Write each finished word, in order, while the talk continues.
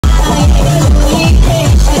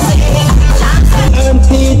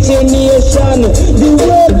The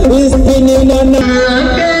world is spinning on the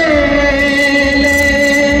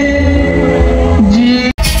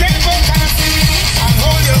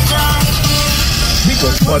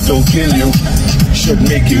what don't kill you should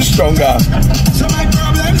make you stronger.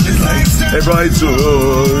 Every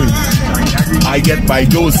soul, I get my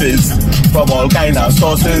doses from all kind of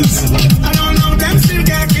sources.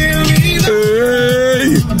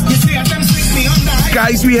 Hey.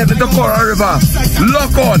 Guys, we headed to Caura River.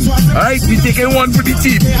 Lock on. Alright, we taking one for the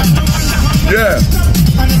team. Yeah.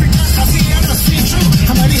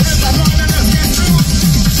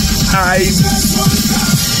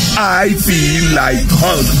 I feel like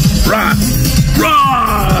Hulk. Rah!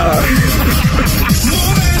 Rah!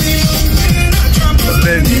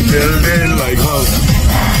 Then he building like Hulk.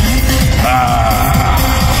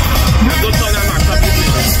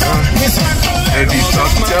 And he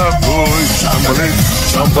shot your boy. Chamberlain,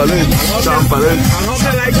 Chamberlain, Chamberlain.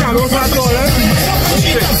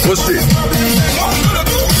 What's it?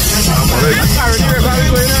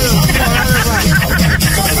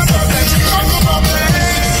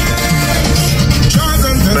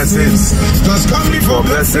 Blessings, just come before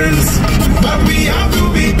blessings, but we have to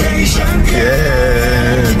be patient.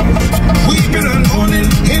 Yeah. We've been on morning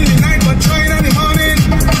in the night, but trying in the morning.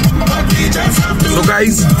 But we just have to. So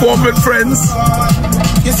guys, 4 good friends,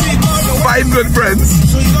 5 good friends.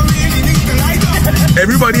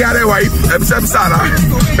 Everybody had a wife except Sarah.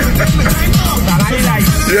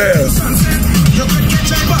 Yeah.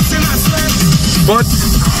 But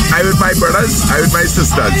I with my brothers, I with my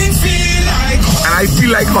sisters. And I feel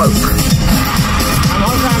like Hulk.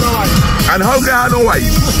 And Hulk had no wife.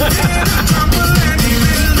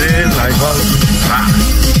 Feel like Hulk.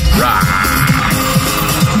 Rah. Rah.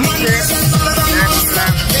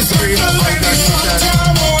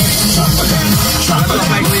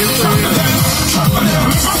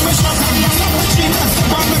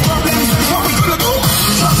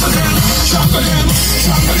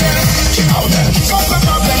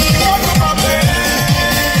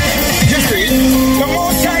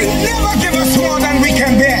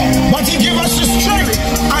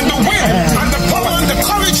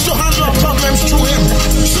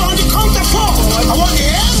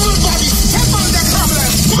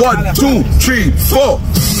 One, two, three, four.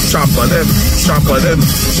 Trample them, trample them,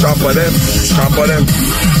 trample them, trample them.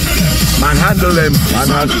 Manhandle them,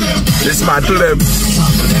 manhandle, dismantle them.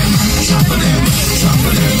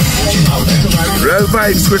 Real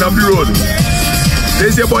vibes going up the road.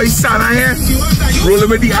 There's your boy Sana here, rolling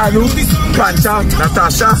with the Anu, Plancha,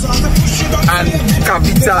 Natasha, and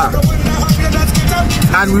Kavita.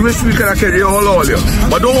 And we wish we could have carried all earlier.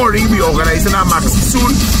 But don't worry, we're organizing our maxi soon,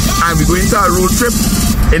 and we're going to a road trip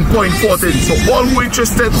in Point 14. So all who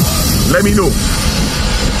interested, let me know.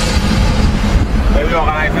 We're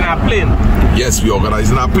organizing our plane. Yes, we're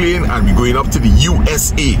organizing our plane and we're going up to the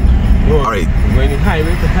USA. Alright. We're going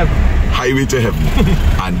highway to heaven. Highway to heaven.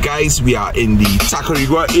 And guys, we are in the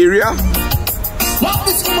Tacarigua area. What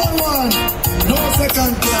is common one? No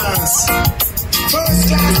second class. First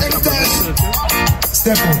class every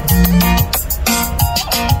step up.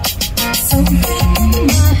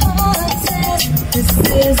 We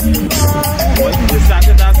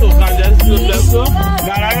started that so can just do that so.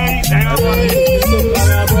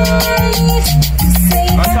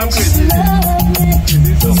 That's some crazy.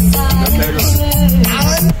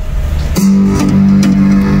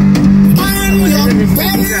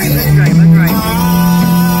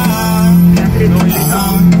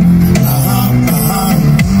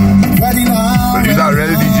 But you're not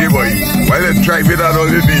really DJ boy. Why don't try with that all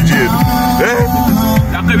the DJ?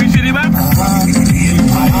 That could be shitty man.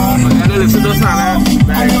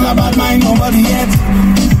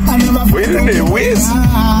 Wait a minute, where's?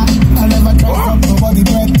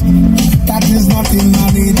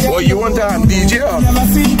 Oh, you want a DJ?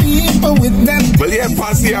 Well, yeah,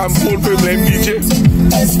 pass the full payment DJ.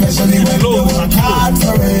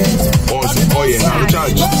 Oh, yeah, I'll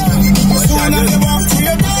charge.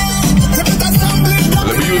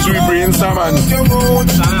 Let me use we brainstorm and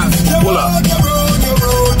pull up.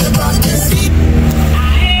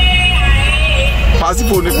 Pass the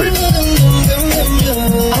phone, please.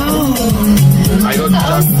 I don't know.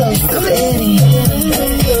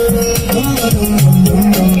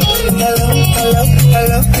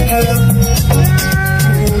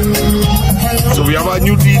 So we have a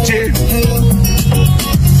new DJ.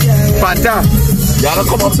 Pata, you gotta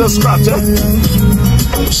come up to scratch,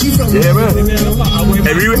 yeah, man.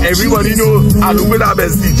 Everybody know I look with our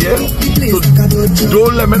best DJ. So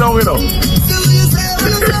don't let me know, you know.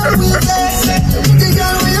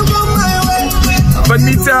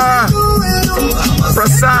 Bonita.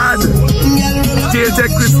 Prasad. JJ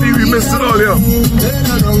Christie, we missed it all, yo.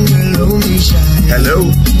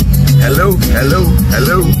 Hello. Hello, hello,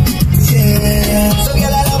 hello.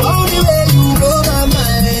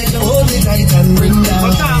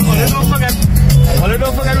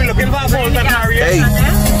 Don't forget we're looking for a bolt and carrier. Hey,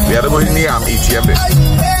 we had to go in the ATM there.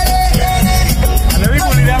 Let me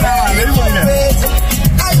put it down now. Let me put it down.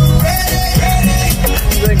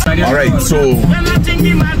 Alright, so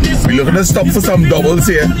we're looking to stop for some doubles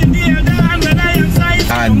here.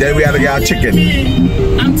 And then we had to get our chicken.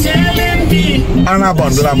 And a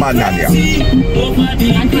bundle of manania.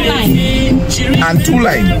 And 2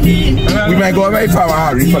 line. We might go away from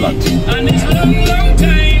our hurry for that.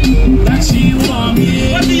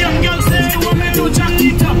 What the young girl say, woman to jack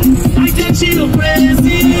it up. I think she look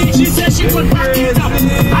crazy. She said she could back it up.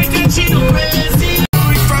 I think she look crazy.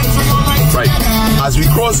 Right, as we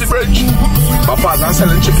cross the bridge, my partner's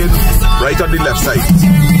selling chicken right on the left side.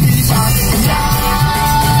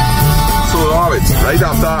 So all it, right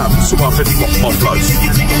after Super 50 mufflers.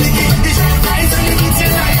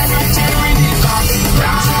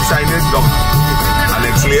 Sign it, look.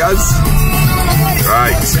 Alex Lears.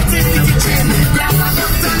 Right.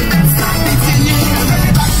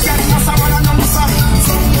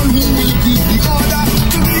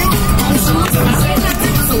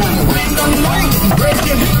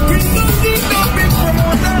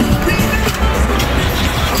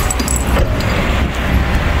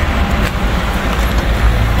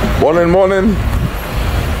 Morning, morning.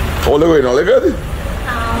 All the way, all good?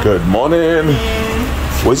 Good morning.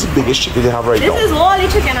 What's the biggest chicken you have right now? This is all the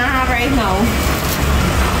chicken I have right now.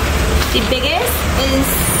 The biggest is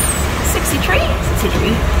 63.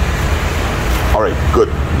 Alright, good.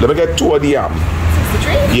 Let me get 2 of the yam.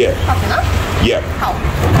 63? Yeah. That's enough? Yeah. How?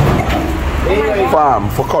 Farm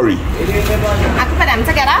for curry. I can put them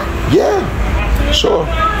together? Yeah. Sure.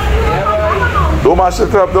 Don't mash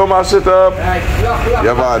it up, don't mash it up.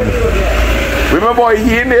 Yeah, man. Remember boy,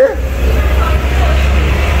 he in there?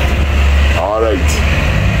 Alright.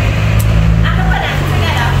 I can put them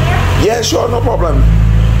together here? Yeah, sure, no problem.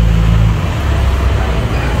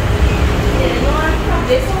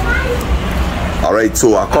 Alright,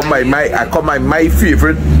 so I come my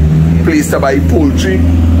favorite place to buy poultry.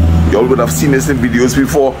 You all would have seen this in videos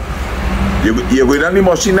before. You're going on the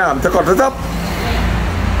machine now to cut it up.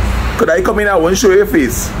 Could I come in? I won't show your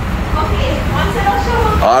face. Okay, once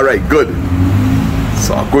I'll show. Alright, good.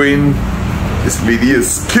 So I'm going. This lady is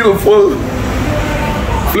skillful.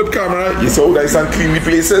 Flip camera. You saw how nice and clean the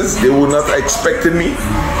places. They were not expecting me.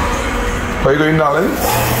 Where are you going, darling?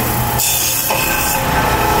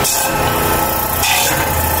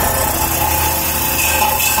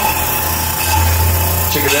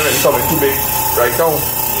 Chicken in and coming too big right now.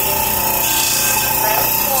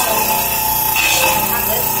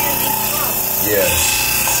 Yeah.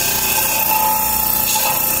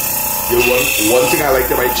 One thing I like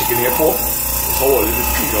to buy chicken here for is how all it is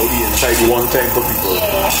clean out the inside one time for people.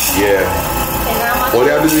 Yeah. All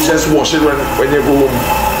they have to do is just wash it when you go home.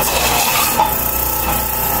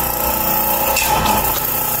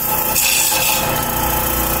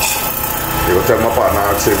 You go tell my partner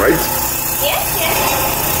I say, right? Yes.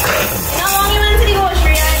 You know, long you went to the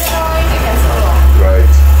grocery, I don't know if you can so long.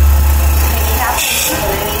 Right. Maybe it happens.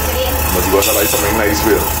 But you gotta buy something nice,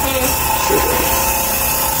 Will.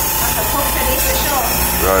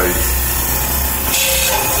 Right.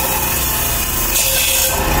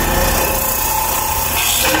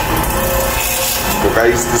 So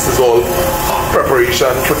guys, this is all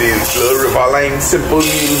preparation for the little riverline simple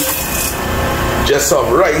meal. Just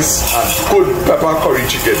some rice and good pepper curry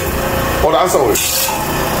chicken. Oh, that's all.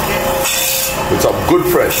 With some good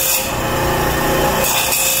friends.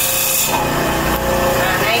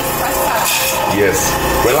 Nice pasta. Yes.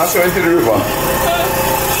 When last you went to the river?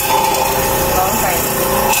 Long time.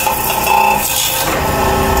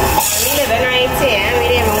 We living right here. We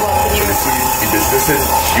didn't even go to the river. The business is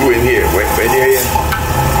you in here. When you're in,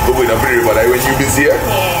 go in up the river. Like when you busy here?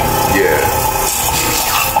 Yeah. Yeah.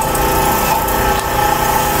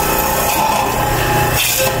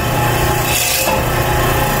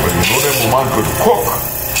 When you know them woman could cook.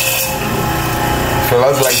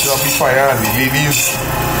 Fellas like to be fire and the ladies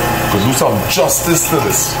could do some justice to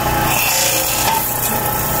this.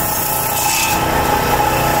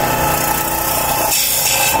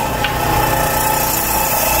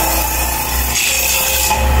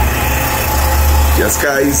 Yes,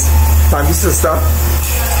 guys. Thank you, sister.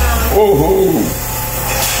 Oh.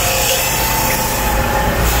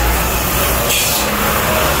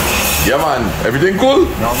 Yeah, man. Everything cool?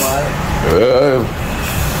 No, man.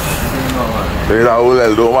 So you're a whole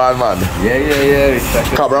elder man. Yeah.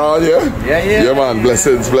 Respect. Caura, yeah? Yeah, man.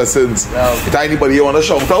 Blessings. No. Is there anybody you want to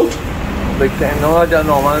shout out? Big time. No, just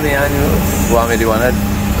normal me and you. Want me to want it?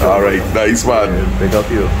 Alright, nice, man. Yeah, big up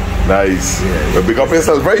you. Nice. Yeah. But big up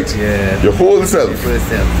yourself, right? Yeah. Your whole self. Your whole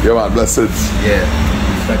self. Yeah, man. Blessings. Yeah.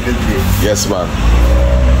 Respect is big. Yes, man.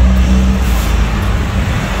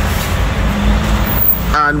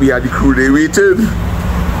 And we had the crew they waiting.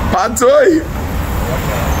 Pantoy!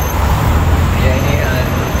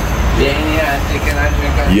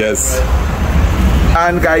 Yes.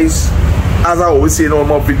 And guys, as I always say in all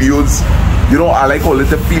my videos, you know, I like all it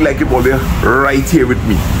to feel like you're right here with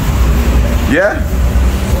me. Yeah?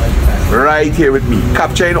 Right here with me.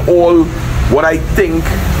 Capturing all what I think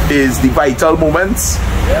is the vital moments.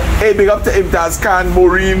 Yep. Hey, big up to Imtaz Khan,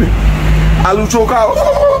 Maureen, Alucho Cow.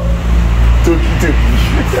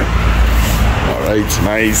 Alright,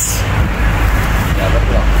 nice.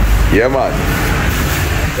 Yeah, man.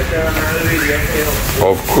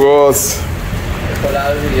 Of course.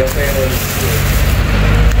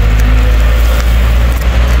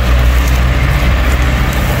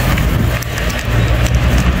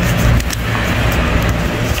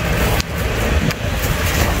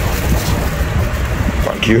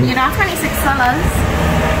 Thank you. You know, $26.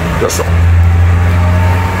 That's all.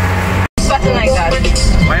 Sweating like that.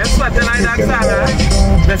 Why you sweating like that, Sana?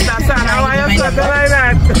 Mr. Sana, why you sweating like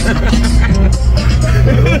that?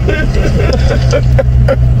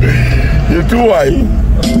 You too high.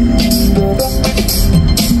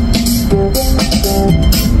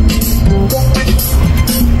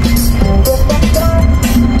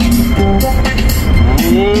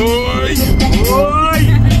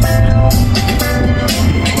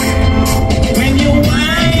 When you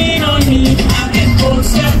whine on me, I get cold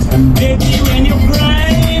sweat. Baby, when you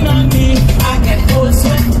grind on me, I get cold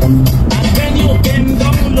sweat. And when you bend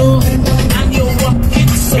down low and you walk it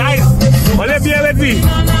so. Guys, only bear with me. I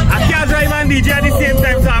can't drive and DJ at the same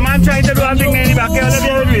time, so I'm trying to do a thing in the back. Only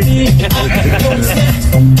bear with me.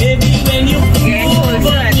 Baby, when you move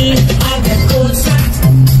on me, I get cold sweat.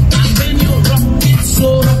 And when you rock it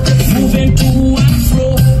so, moving to and fro,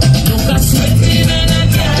 look at sweating and I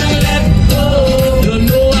can't let go. You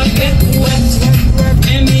know I get wet.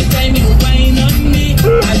 Anytime you whine on me,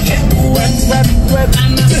 I get wet.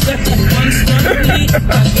 And I sweat constantly, I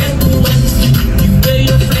get wet. You way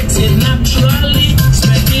you flex it naturally,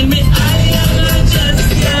 sweating me eye and I just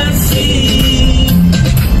can't see.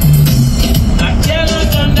 I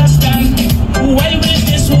cannot understand why with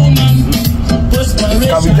this woman perspiration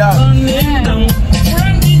running down.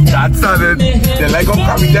 That's not it. They like how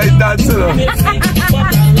Kavita is dancing.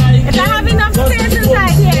 If I have enough space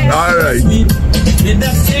inside here. Alright. With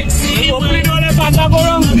that sexy hopefully don't let Panda go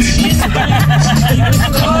wrong. Who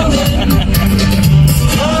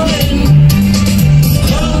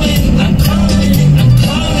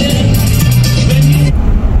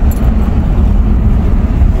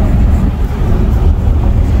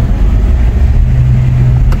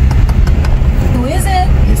is it?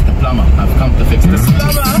 It's the plumber. I've come to fix this.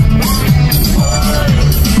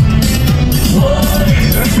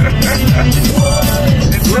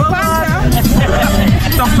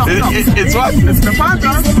 It's what? It's the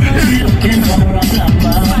Panda.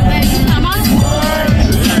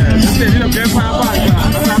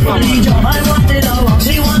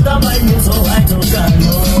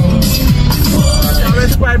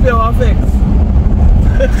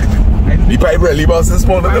 The pipe really bust this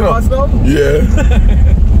morning, you know? Yeah.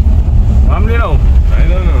 I don't know.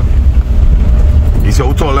 He's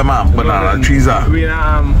so tall, man. Banana trees are.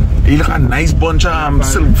 He look a nice bunch of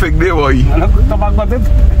silk fig there, boy.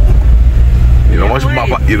 You know much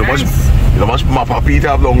mappa Pete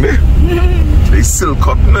have long there? They silk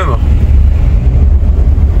cotton, you know.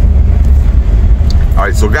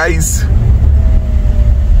 Alright, so guys,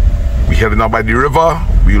 we heading out by the river.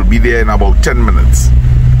 We will be there in about 10 minutes.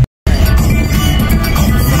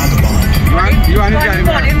 You want to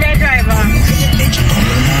drive? In their driver.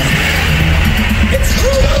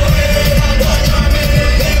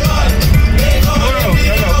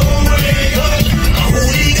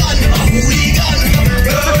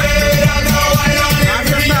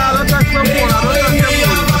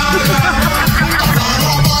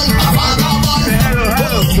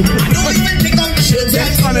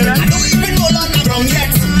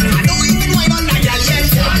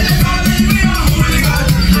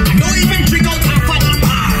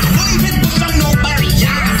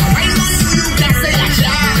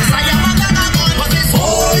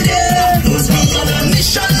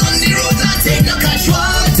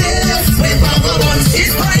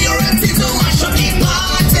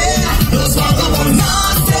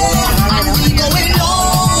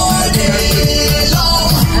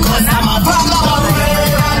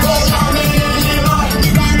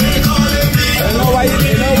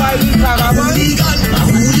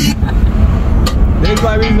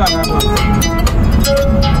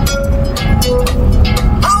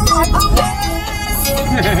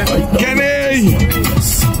 Kenny!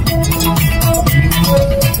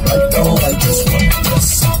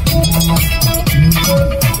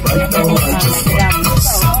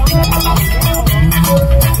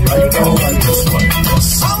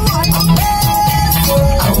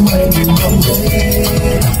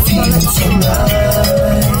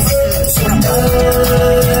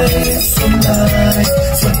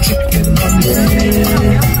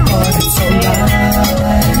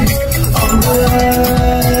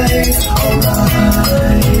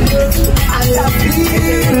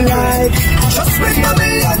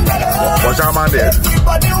 Watch out, man, there.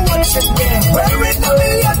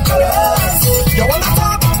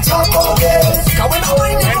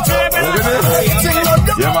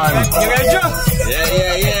 Yeah, man. Yeah.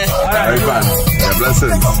 Very bad. Yeah,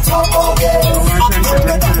 blessings.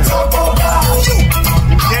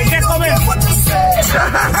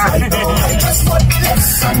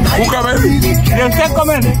 Who coming? They'll take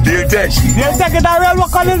coming. They'll take. They'll take it. I will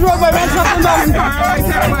walk on this road by myself.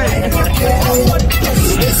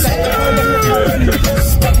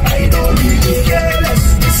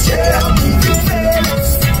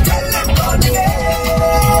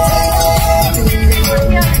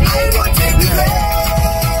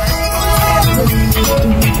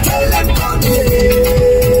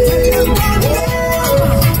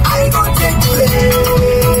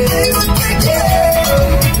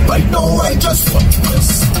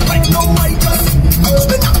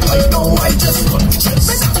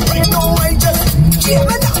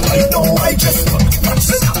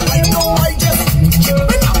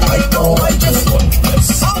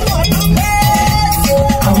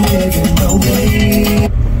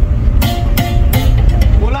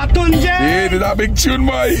 Yeah, did that big tune,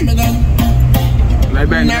 boy? Like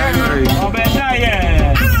Ben. Oh, Ben,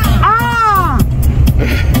 yeah. Ah!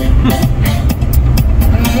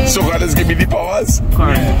 So God has given me the powers.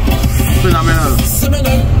 Correct. Phenomenal.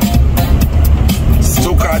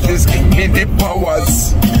 So God has given me the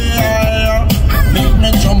powers.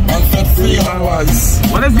 Powers.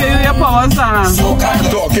 What is giving you your powers, Sana?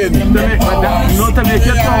 Talking. To make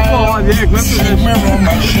you talk forward, yeah, good finish.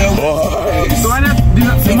 So when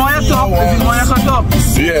the more you talk, the more you can talk.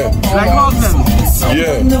 Yeah. Like Austin.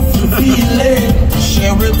 Yeah.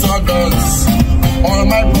 Share with others. All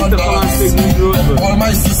my brothers, all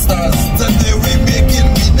my sisters, today we making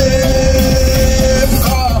me name.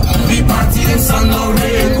 We party in San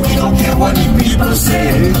Lorenzo, we don't care what the people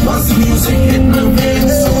say. Cause the music hit my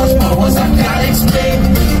veins, so much powers I can't explain.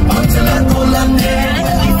 Until I call her name,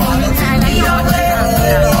 the father take me away.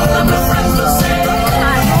 All of my friends will say,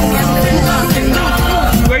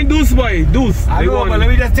 Going deuce, boy, deuce. I know, but let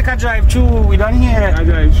me just take a drive through. We done here. I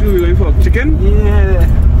drive through, we going for chicken? Yeah.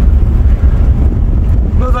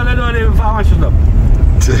 Those are the door they farm should up.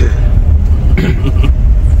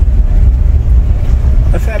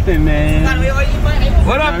 What's happening, man?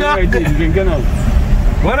 What up, Doc?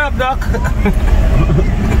 What up, Doc?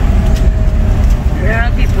 There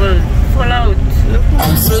are people full out.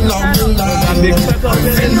 I'm phenomenal.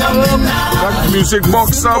 That music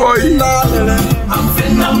box now, boy. I'm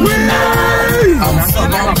phenomenal. I'm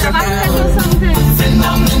phenomenal.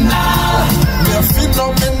 We're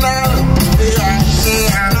phenomenal.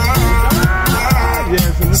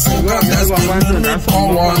 So God has given me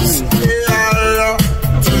powers.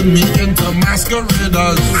 Turn me into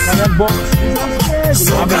masqueraders.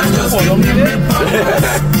 So God has given me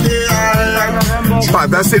powers. But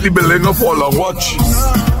that's it, the building no fall on watch.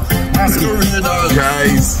 Masqueraders.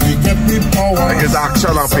 Guys, We get the power. I get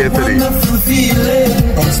action up here today. Wonderful feeling.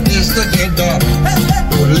 On stage together.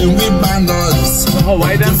 Rolling with banners.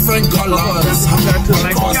 Different colors.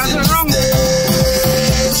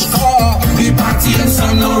 We party in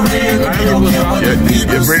San Lorenzo. We don't care what the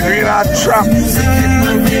people You bring me that trap. So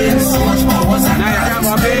much powers I can't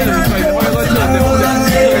explain.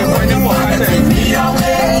 Take me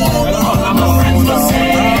away.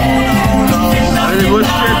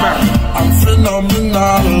 I'm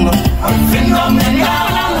phenomenal. I'm phenomenal.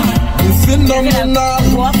 I'm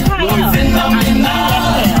phenomenal.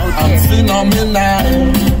 I'm phenomenal.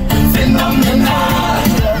 Phenomenal.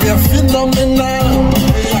 We're phenomenal.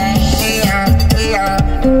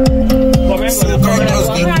 So God has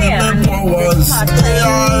given me powers.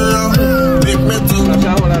 Make me to.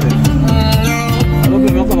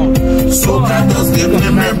 So God has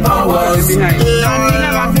given me powers. Make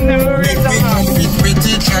me compete with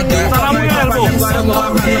each other.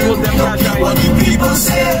 What the people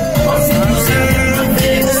say.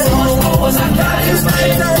 So much powers I can't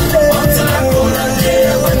explain. Until I go down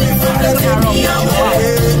there when you find me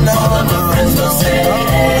away.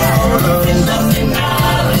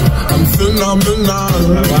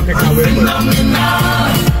 take away.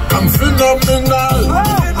 I'm phenomenal.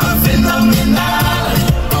 I'm phenomenal.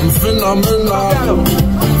 I'm phenomenal.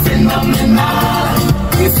 Phenomenal.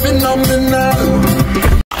 It's phenomenal.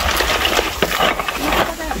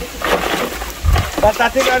 What's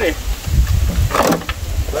that thing on it?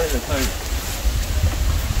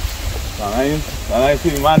 I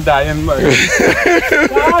see man dying, man.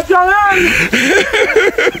 What's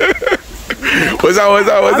that?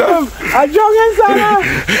 A jungle, Sana.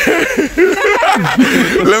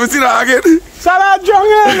 Let me see that again. Sana,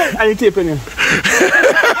 jungle. Are you taping him?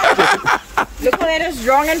 Look at it, it's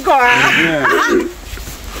strong and Caura. Yeah.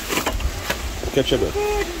 Catch it.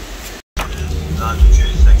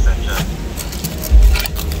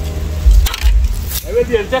 Every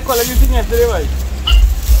day, call everything yesterday, right?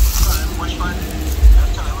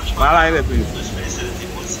 Malay it, please.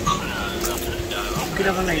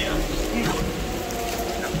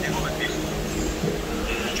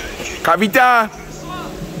 Kavita,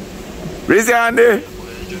 raise your hand there.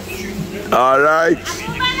 All right.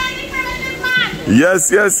 Yes.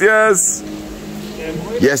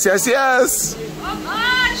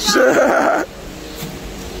 Sure.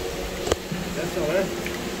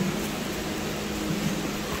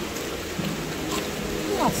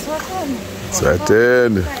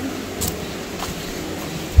 Sweating.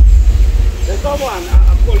 There's no one.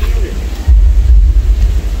 I'm calling you.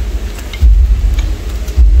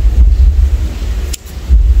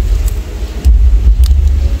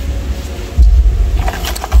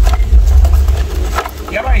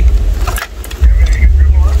 Yeah, bye.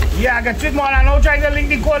 Yeah, I got 3 more. I know trying to link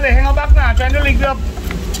the call. Hang on back now. Trying to link it up.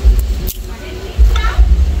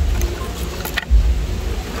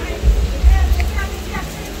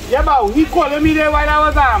 Yeah, but he calling me there while I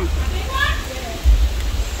was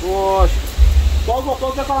Gosh. Go,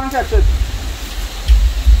 come and catch it.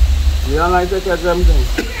 You don't like to catch them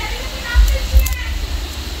things.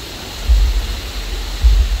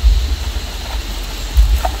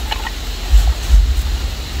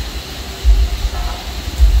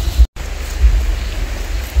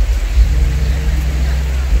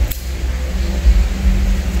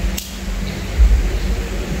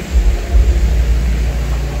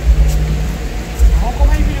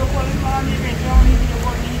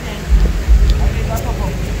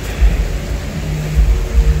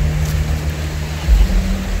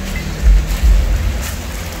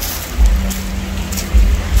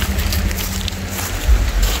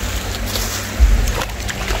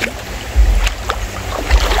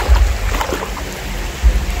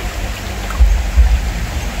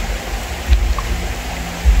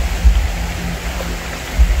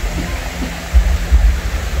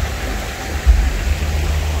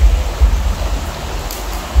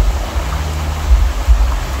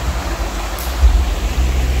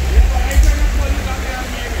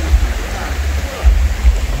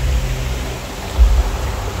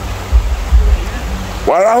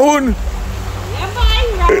 Warahun.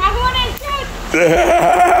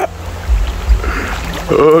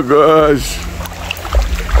 Oh gosh.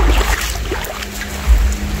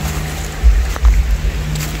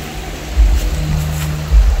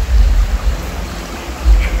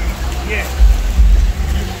 Yeah.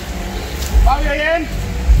 How are you in?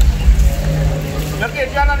 Look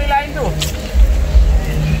at John on the line too.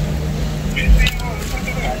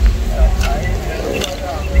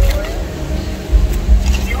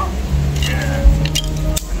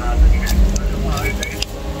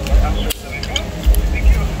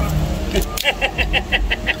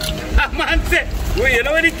 Amante, uy, yo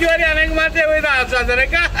no me dicho a alguien más de verdad, ¿sabes?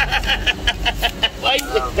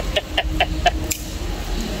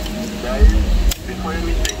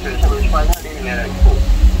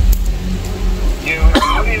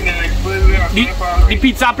 The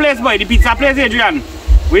pizza place, boy, the pizza place, Adrian.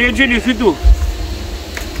 We introduce you to.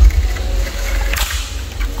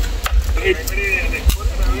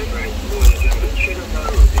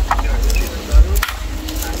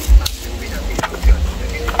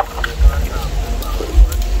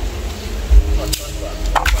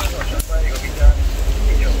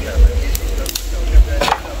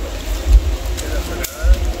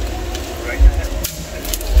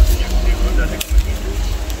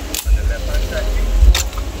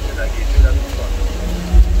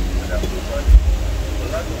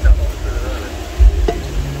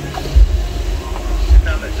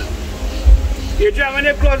 Adrian, when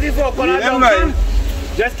they close the fork on our junction,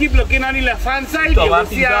 just keep looking on the left hand side, you will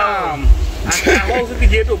see a house with the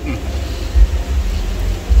gate open.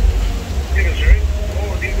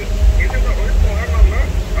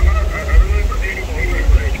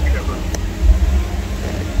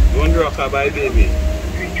 Don't rock a bye, baby.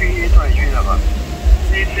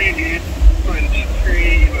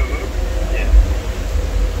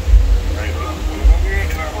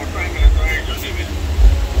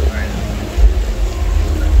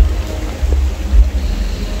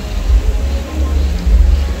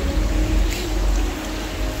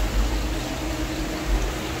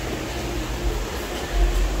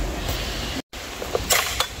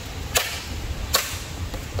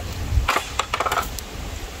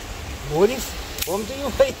 What is? Come to you,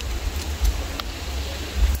 hey.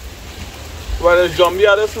 Well, the zombie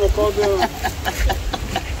had a smoke out there.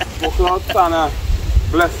 Smoking out Santa.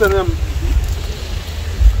 Blessing him.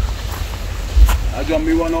 A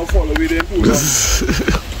zombie one now follow with him too.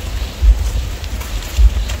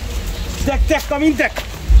 Tech, come in, tech.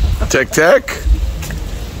 Tech?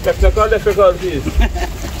 Technical difficulties.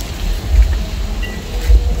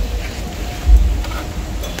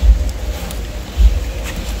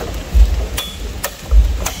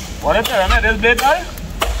 What is it? This blade, right?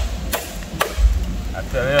 I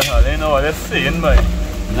tell you, they know what they're saying, boy.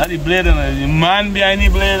 Not the blade, the man behind the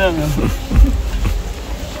blade.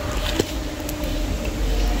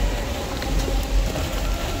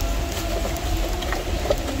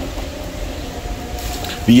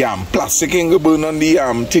 The plastic ain't gonna burn on the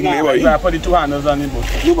thing there, boy. I put the two handles on the boat.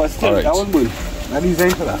 No, but still, right. That was burn. That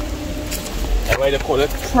design for that. That's why they call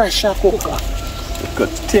it pressure cooker.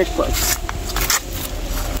 Good, take first.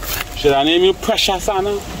 Should I name you Pressure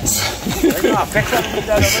Sana?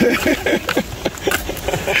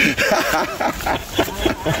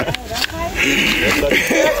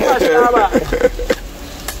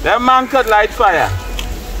 That man could light fire.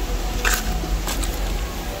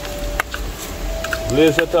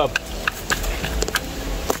 Blaze it up.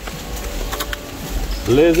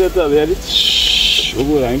 Blaze it up, ready? Shh. Oh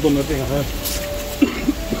boy, I ain't got nothing.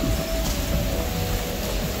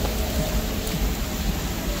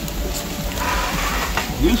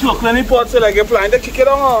 You so clean pots like you're planning to kick it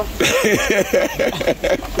on.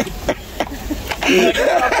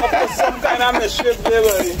 Some kind of mischief there,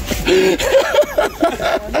 buddy.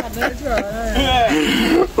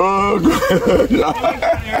 Oh, God.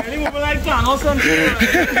 You're really moving like can or something.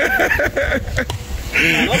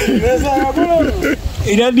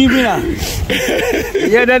 You don't need me now.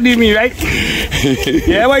 You don't need me, right?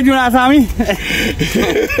 Yeah, why do you not tell me?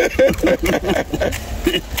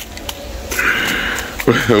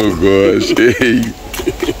 Oh gosh, hey.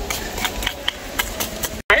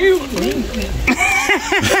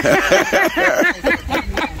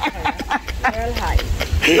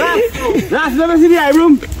 Last, let me see the eye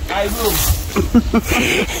broom.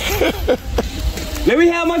 Let me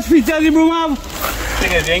hear how much features the broom have.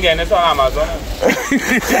 Thing is, you ain't getting it on Amazon.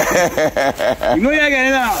 You know you're getting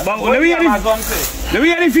it on, but let me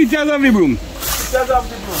hear the features of the broom. Features of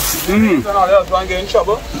the broom. So now the husband get in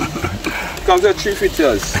trouble. Comes with 3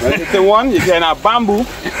 features. The one, you get a bamboo, a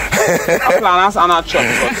planners, and a chop.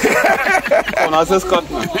 So now it's cut,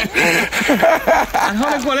 man. And how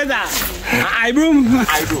do you call it that? An eye broom?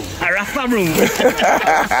 Eye broom. A rasta broom.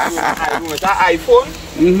 Eye broom. It's an iPhone.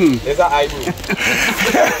 It's an eye broom.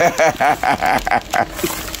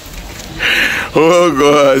 Oh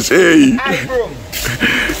gosh, hey. Eye broom.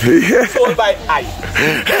 Sold by eye.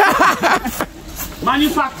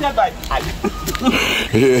 Manufactured by eye.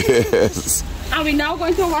 Yes. Are we now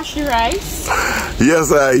going to wash the rice?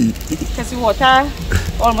 Yes, I. Because the water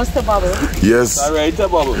almost a bubble. Yes. Alright, a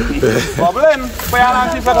bubble. Bubbling. Fire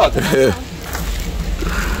and see for that.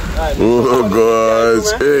 Oh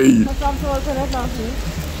gosh, hey.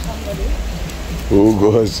 Oh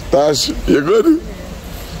gosh, Tash, you good?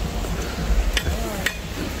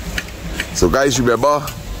 So guys, remember,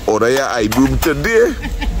 order your eye broom today.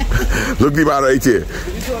 Look the man right here.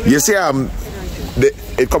 You see,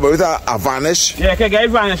 it comes with a varnish. Yeah, can get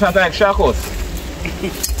varnish at an extra cost.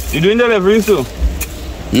 You doing deliveries too?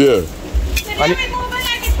 Yeah. Today we moving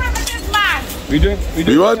like the primitive man. We doing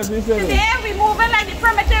what? Today we moving like the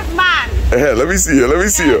primitive man. Hey, let me see you.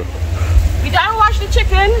 We don't wash the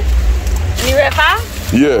chicken in the river.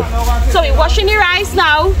 Yeah. So we're washing the rice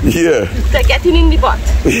now. Yeah. They're getting in the butt.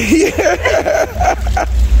 Yeah.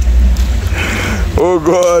 Oh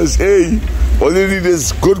gosh, hey. All you need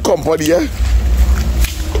is good company, yeah?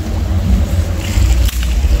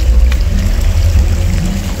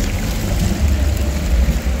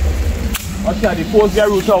 Watch that, the post get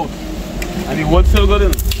root out. And the wood still good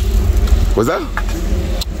in. What's that?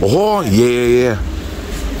 Oh, yeah.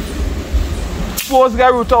 Post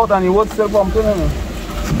get root out and the wood still pumping in.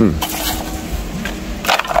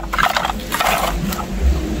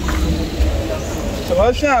 So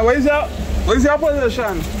what's that? Where's your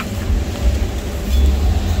position?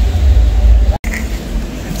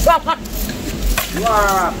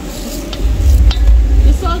 Wow.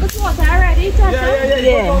 You saw the water already, Tasha?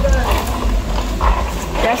 Yeah.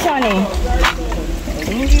 That's Shani.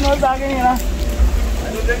 You know that again, you know?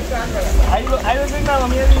 I don't think that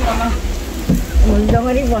I'm here, you know? Don't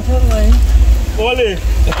worry, water, boy. Ole.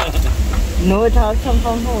 No, it has come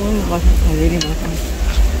from home. Water, really water.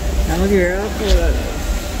 I'm here.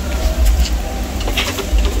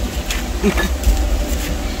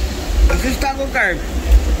 This is taco carb.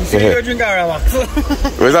 You say you drink Caura wax.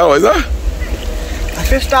 What's that? A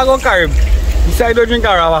fish taco carb. You say you drink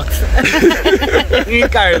Caura wax. You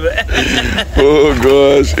eat carb. Oh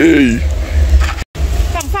gosh, hey.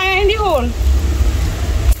 Come fire in the hole.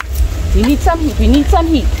 We need some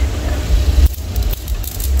heat.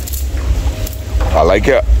 I like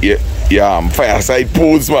it. Yeah, fireside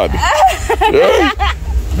pose, man. Yeah?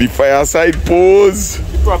 The fireside pose.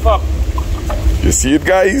 Prop up. You see it,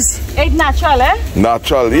 guys? It's natural, eh?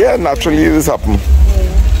 Natural, yeah, naturally this happen.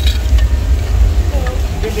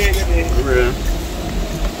 Good day. Yeah.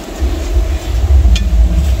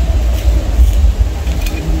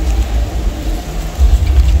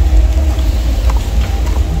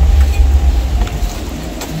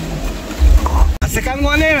 A second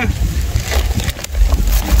one there.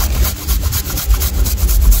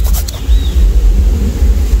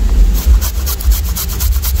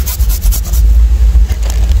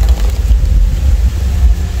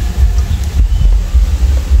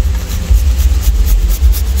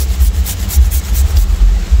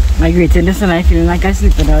 Migrating this and I feeling like I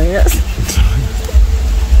sleep now, yes.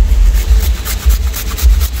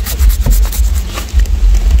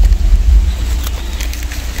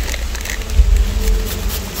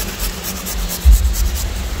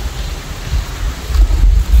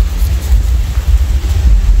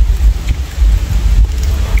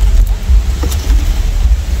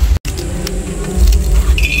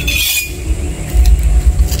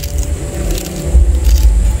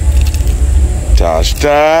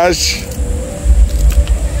 Tash.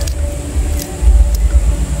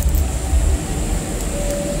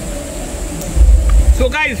 So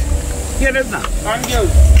guys, here it is now. And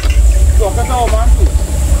girls, look at our man too.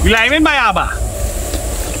 We live in Bayaba.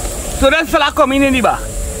 So this fella come in the bar.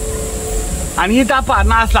 And he hit a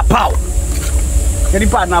partner slap pow. Get the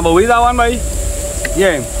partner, but where's that one, boy?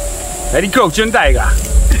 Yeah. That's the crouching tiger.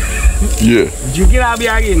 Yeah. Drinking a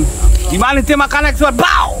beer again. The man hit him a connect sword,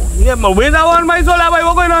 pow! Yeah, but where's that one, my soul, boy?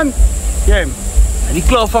 What's going on? Yeah. And the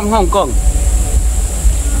club from Hong Kong.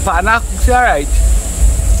 Partner say alright.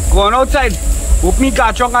 Going outside. Open the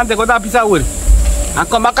car trunk and take out a piece of wood. And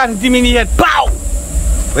come back and hit him in the head. Pow!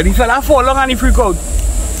 But the fella fall long and he freak out.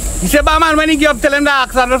 He said, "Bah man, when he get up, tell him the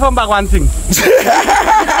accident from back one thing."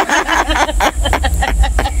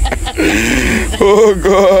 Oh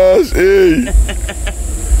gosh, hey.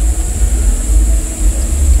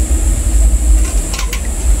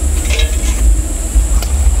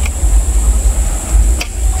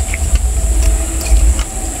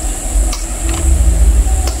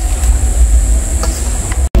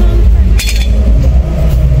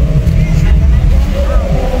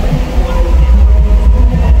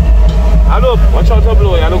 Watch out to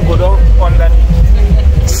blow, you don't go down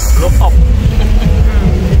underneath. Look up.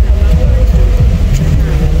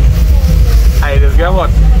 Hey, this guy what?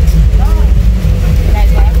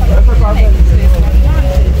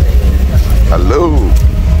 Hello.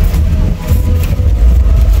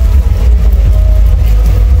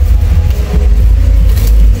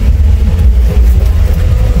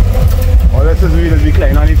 Oh, this is really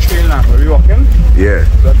recline on the trail now. Are we walking? Yeah.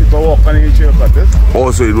 So people walk on the trail cut this.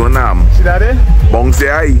 Also, you don't See that there? bounce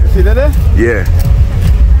the eye. See that there? Yeah.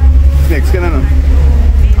 Snake skin on them.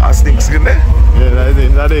 A snake skin there? Yeah,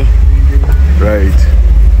 that is it. Right.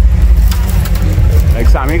 Like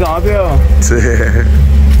Sammy come up here.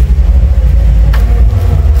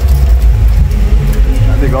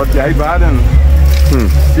 They got the eye bad and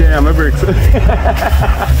yeah, my brakes.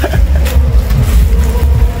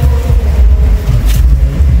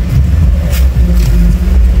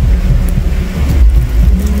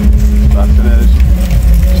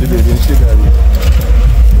 She did.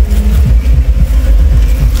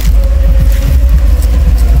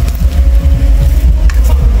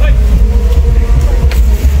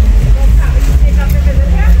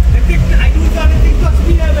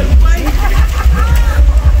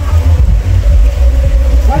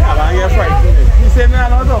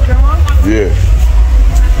 Yeah.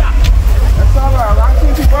 That's all right. I'm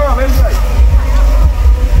seeing people on this side.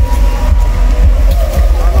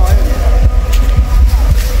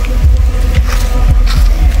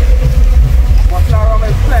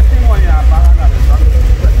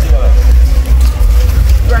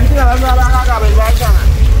 $20 $20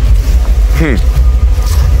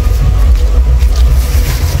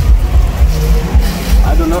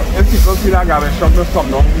 come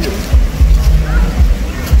down here.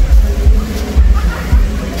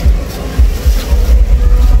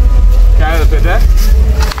 Can't help it, eh?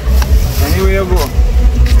 Anywhere you go.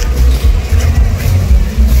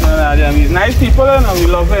 He's nice people and we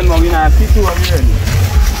love him, but we not see too really.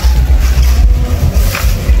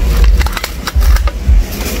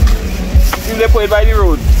 If they put it by the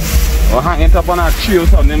road or hang it up on a tree or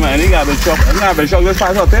something, man, you got to chop this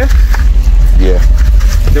fast out there. Yeah.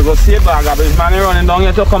 They go see a bag of this man running down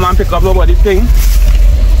here to come and pick up the body thing.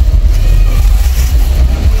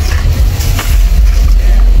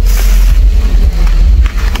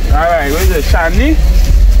 Alright, where is it? Shandy?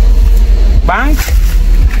 Bank?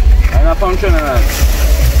 And a function of that.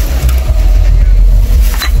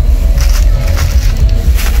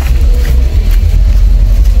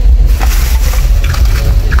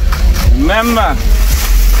 Remember,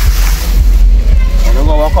 we're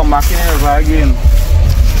going to come back in here again.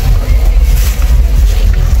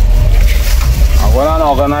 I'm going to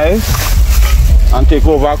organize and take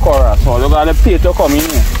over Caura. So you got to pay to come in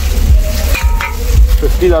here.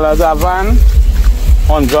 $50 a van,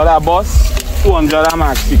 $100 a bus, $200 a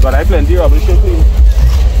maxi, but I plenty of rubbish to clean.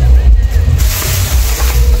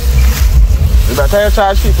 You better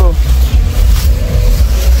charge people.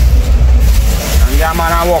 And get a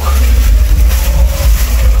man and walk.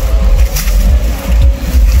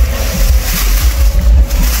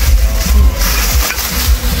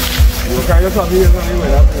 You carry yourself here anyway,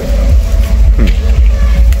 that's it.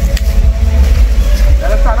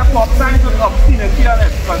 There's a kind of pop signs with obscene and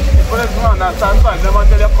clearness, because people don't understand them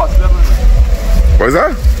until you cost them. What is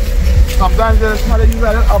that? Sometimes there's not use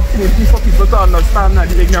that obscenity for people to understand that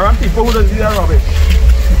the ignorant people who don't do that rubbish.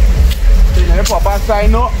 So you pop a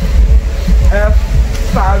sign up,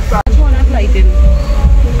 salsa. Which one I'm lighting?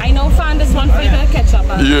 I know found this one for you to catch up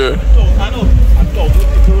on. Yeah. I know. I'm talking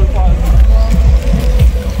people will fall.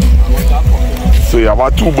 So you have a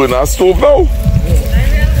 2-burner stove now?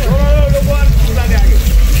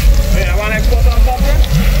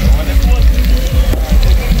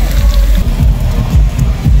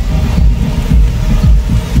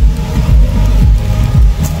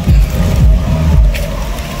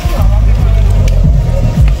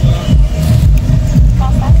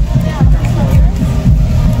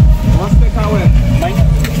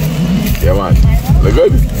 Yeah, man. Look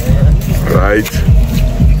good? Right.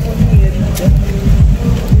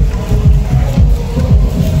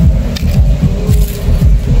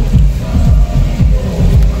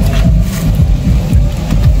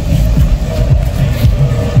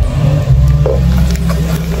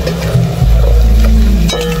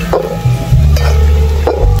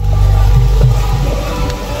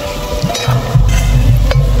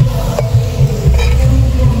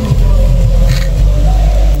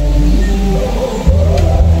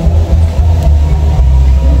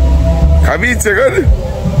 It's good.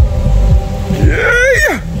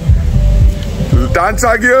 Yeah. Dance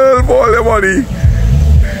a girl for all the money.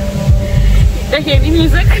 They hear the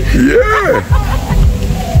music? Yeah.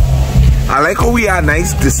 I like how we are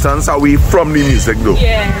nice distance away from the music though.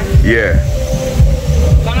 Yeah. Yeah.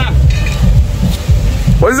 Come on.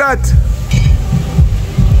 What is that?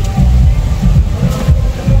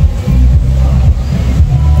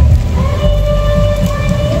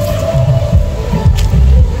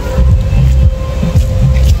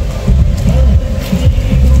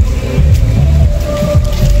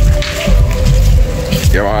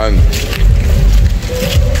 Yeah, man.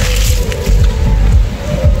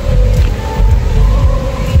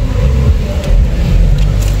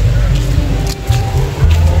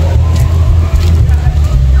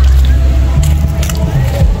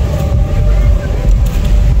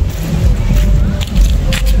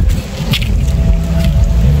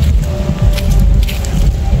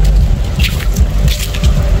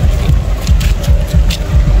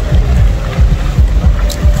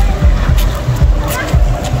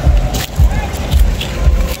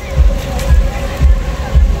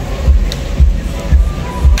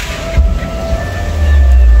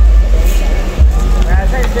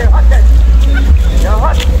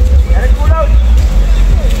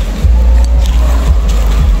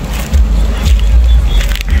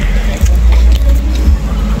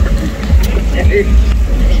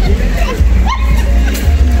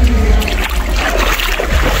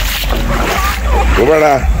 Go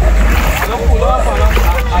brother.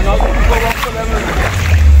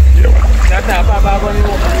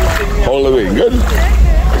 All the way, good.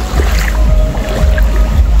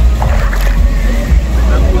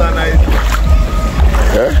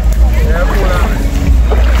 Yeah?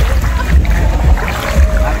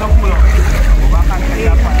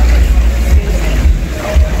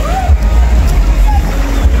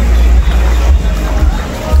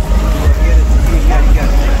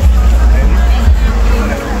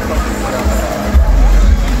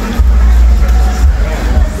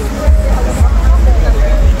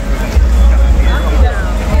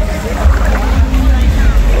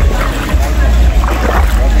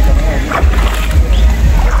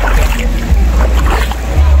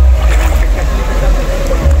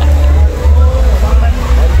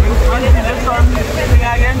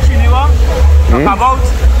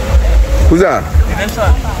 Who's that?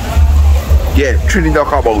 Yeah, Trini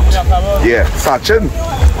talk about. Yeah, Sachin.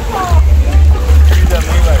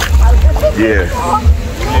 Yeah.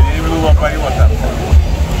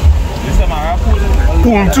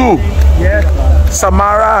 Pool 2.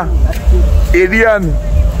 Samara.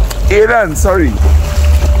 Aiden, sorry.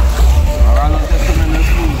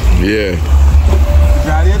 Yeah.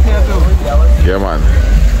 Yeah, man.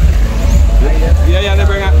 Yeah, they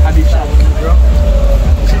bring addiction.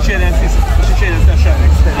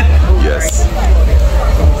 Yes.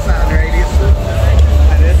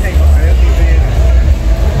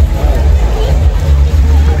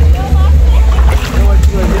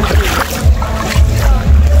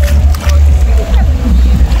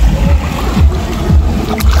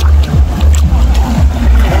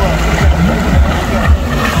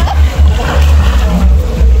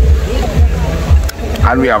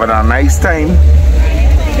 And we having a nice time.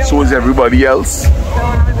 So is everybody else.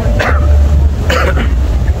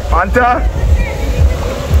 Fanta?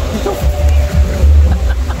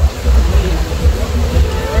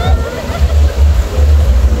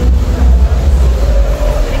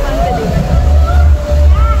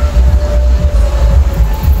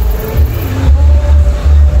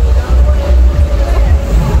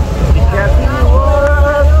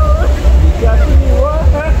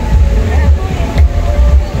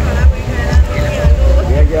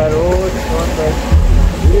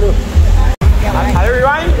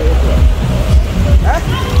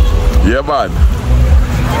 Yeah, man.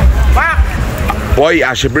 Boy,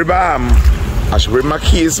 I should bring my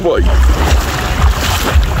keys, boy.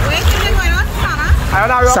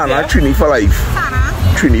 Sana, Trini for life.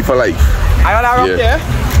 Trini for life. Yeah.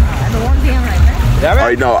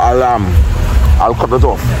 Right now, I'll cut it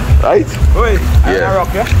off. Right? Yeah.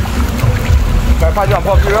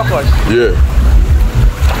 Yeah.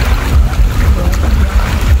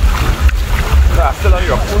 Still on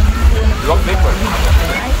your phone. Rock big one.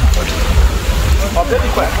 Up there,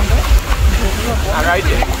 big one. And right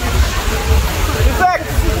here.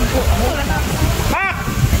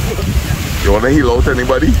 You want to heal out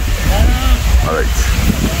anybody? Alright.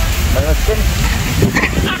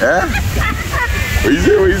 Yeah? What you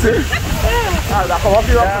say? What you say?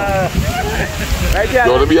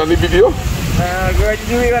 You want to be on the video?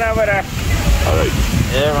 Alright.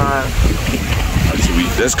 Yeah, man.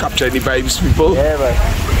 Let's capture any vibes, people. Yeah, man.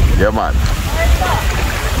 Yeah, man.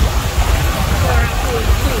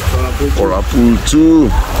 For a pool 2.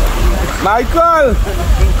 Michael!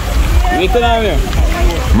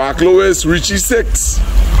 Mark Lewis, Richie 6.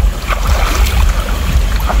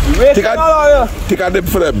 Take a dip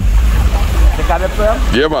for them. Take a dip for them?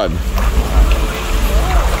 Yeah, man.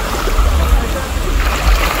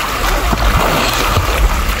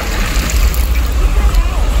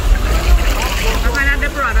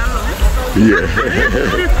 Yeah.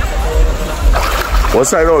 What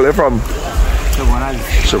side are they from?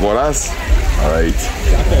 Chaguanas. Alright.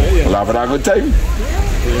 We'll have a good time.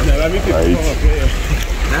 Right.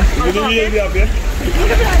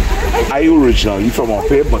 I originally from up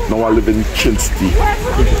here, but now I live in Trinity.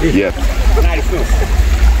 Yeah.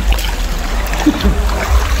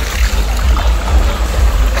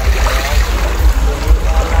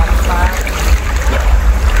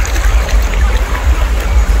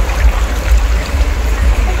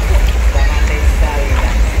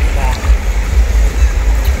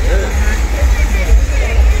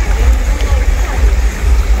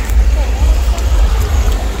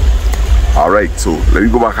 Alright, so let me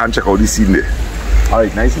go back and check out the scene there.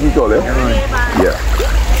 Alright, nice to meet you all, eh? Yeah.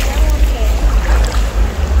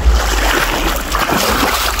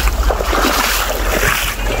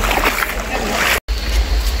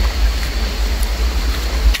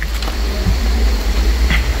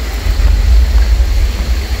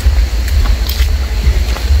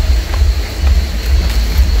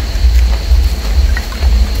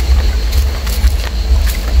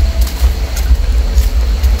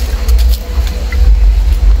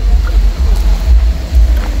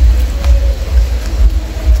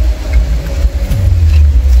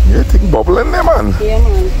 Bubbling there, man. Yeah,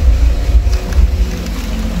 man.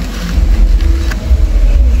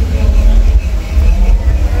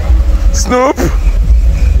 Snoop.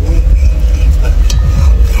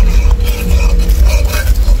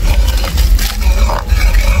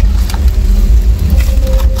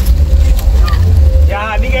 Yeah,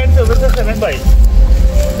 I think I'm so good at boy.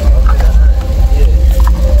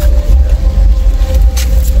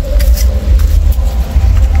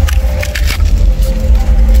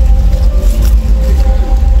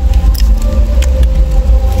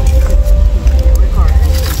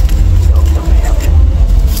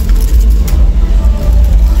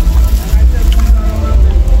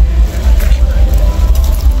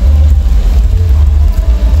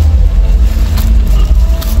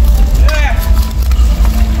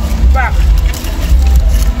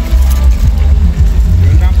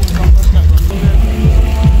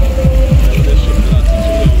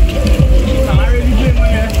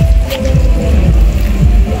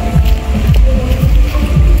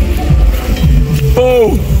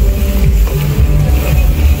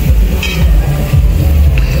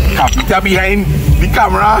 Captain behind the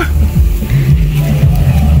camera.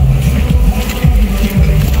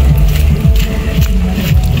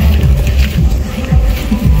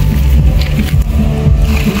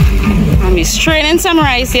 I'm straining some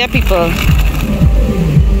rice here, people.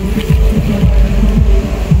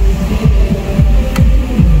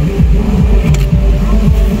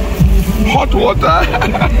 Hot water.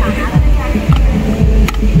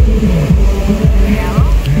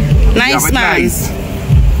 Nice, man. Nice.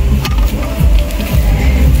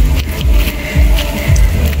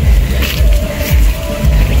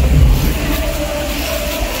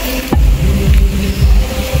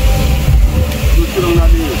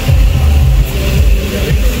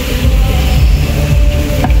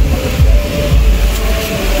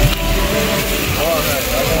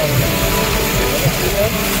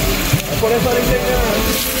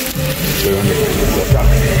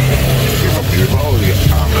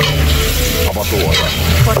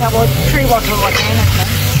 Put about 3 bottles of water in it.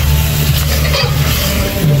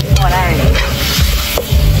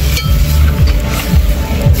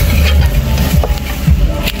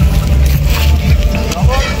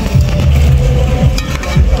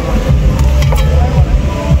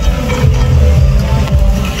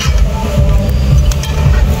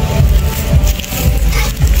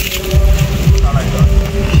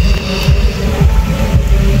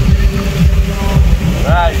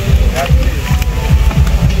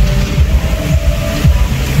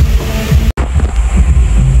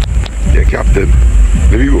 Captain,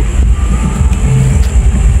 there you go.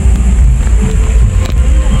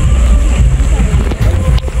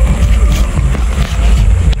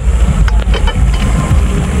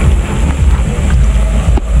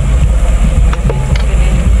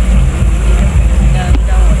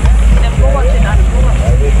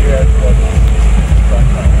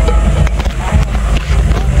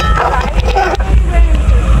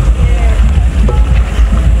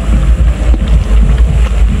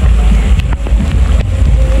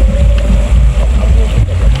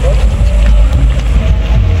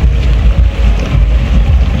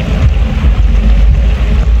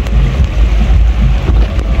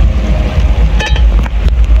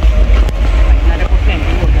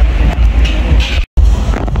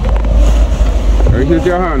 Hit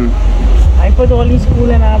your hand. I put all these cool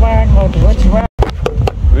in our bag. What's wrong?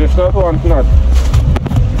 Lift that one flat.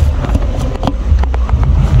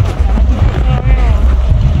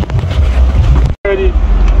 Ready?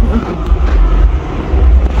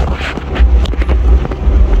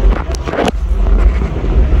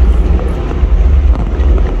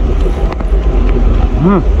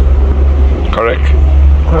 Correct.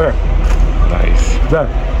 Correct. Nice. That.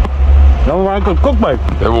 Now one could cook, mate.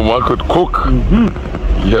 Everyone could cook.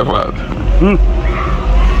 Yeah, man.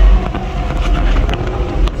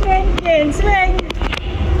 Swing, swing.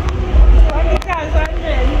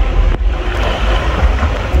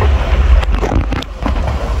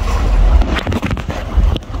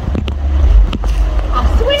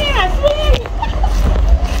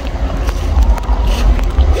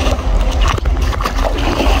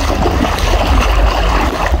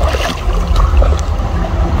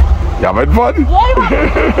 You having fun?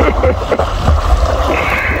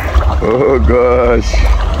 Oh gosh.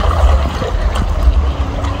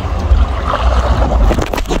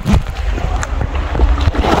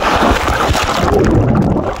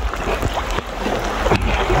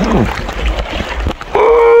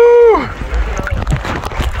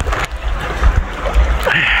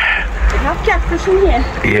 Have catfish in here.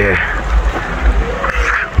 Yeah.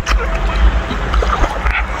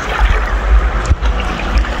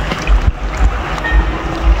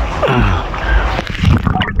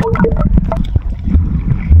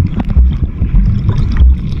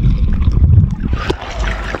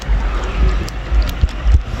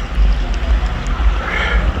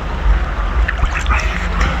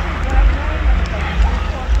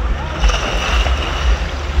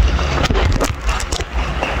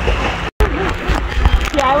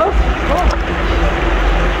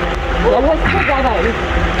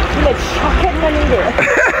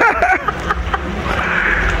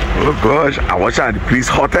 Oh gosh, I watch the place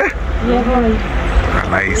hot, eh? Yeah, boy.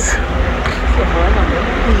 Nice.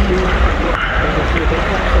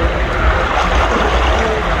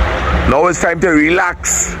 Now it's time to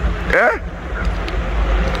relax. Yeah?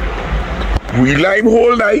 We lime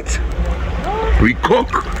whole night. We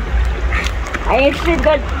cook. I ain't feel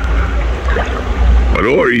good. But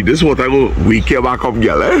don't worry, this is what I go wake you back up,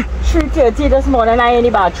 girl, eh? 3:30 this morning, I in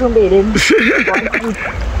the bathroom bathing.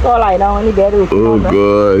 All I know in the bedroom. Oh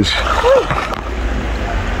gosh.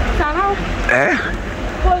 Sarah, Eh?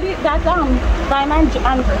 hold it. that fireman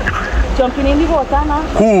and jumping in the water now.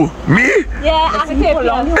 Who? Me? Yeah, I can pull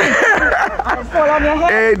on you. I fall on your head.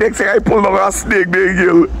 Hey, next thing I pulled on a snake there,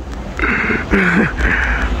 girl.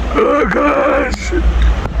 Oh gosh.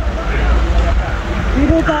 You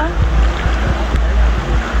do that?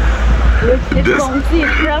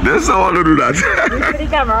 This how I do that. Do it for the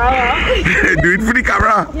camera, yeah? Do it for the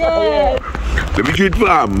camera. Yeah. Let me do it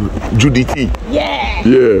for Judith. Yeah.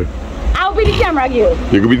 Yeah. I'll be the camera girl.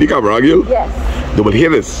 You can be the camera girl? Yes. No, but hear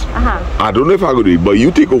this. I don't know if I could do it, but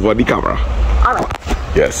you take over the camera. Alright.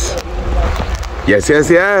 Yes. Yes, yes,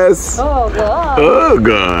 yes. Oh god. Oh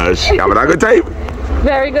gosh. Having a good time?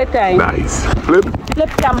 Very good time. Nice. Flip. Flip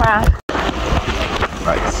camera.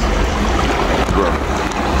 Nice. Good.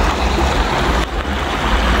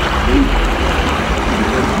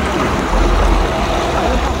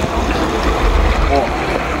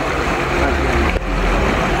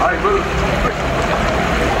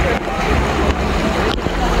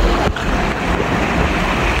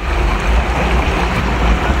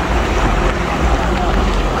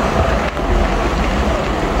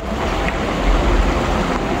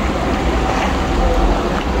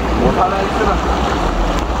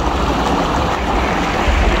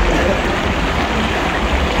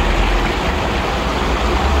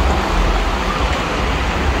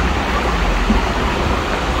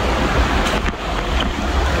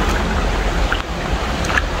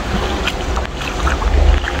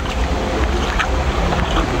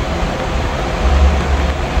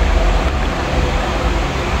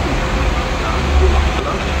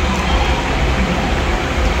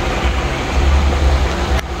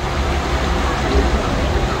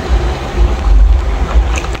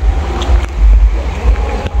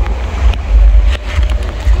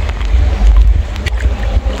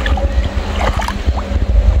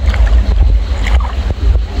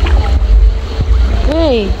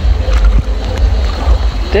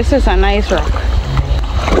 This is a nice rock.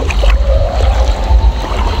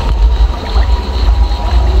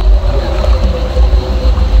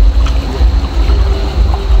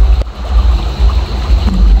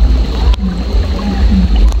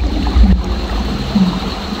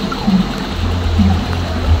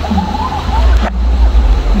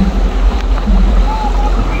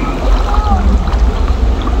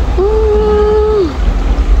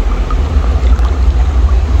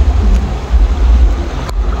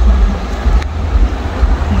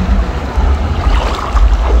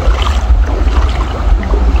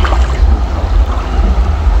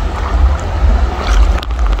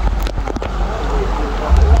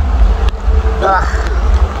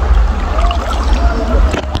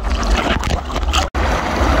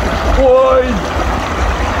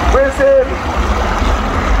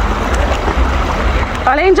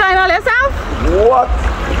 Are you enjoying all yourself? What?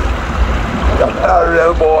 That's a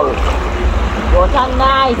real ball. Water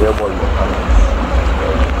nice. Real ball.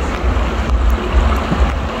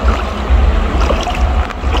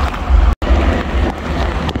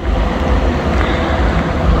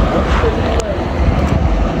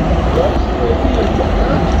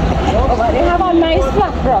 They have a nice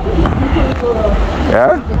flat rock.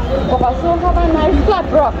 Yeah? Also have a nice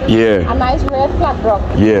flat rock. Yeah. A nice red flat rock.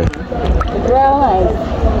 Yeah. Real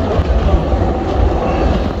nice.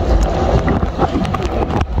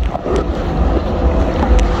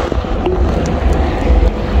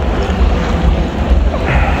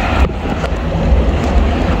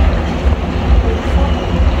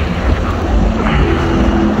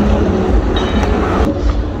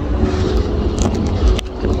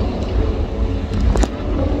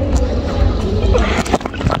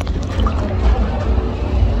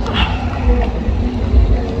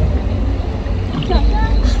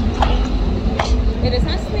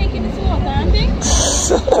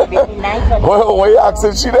 What are you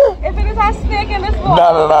asking, she there? If it is a snake in this water.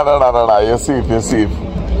 No. You're safe, you're safe.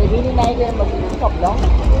 Really nice, it must be top down.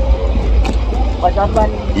 But that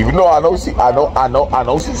one. Even though I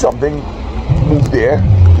know see something move there.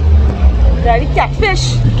 Very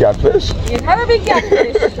catfish. Catfish? You have a big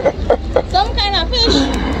catfish. Some kind of fish.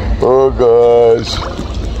 Oh gosh.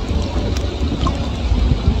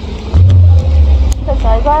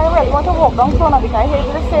 I really want to walk down so now because I hear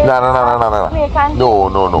you say.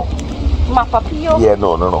 No. Mapapio. Yeah,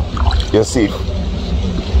 no. You're safe.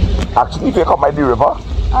 Actually, if you come by the river,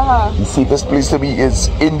 the safest place to be is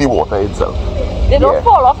in the water itself. They don't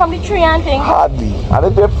fall off from the tree and things? Hardly. And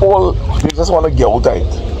if they fall, they just want to get out of it.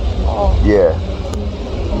 Oh. Yeah.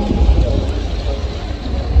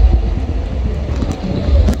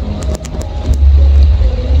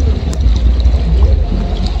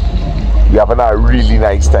 We're having a really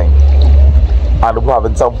nice time. And we're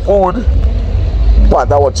having some food.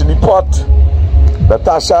 Panda watching the pot.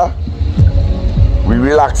 Natasha, we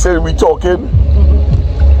relaxing, we talking.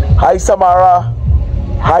 Hi Samara.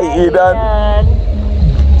 Hi Aidan.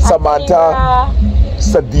 Samantha.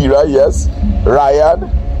 Sadira, yes. Ryan.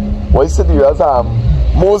 What is Sadira's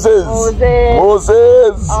Moses.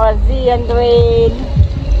 Moses. Ozzy and Dwayne.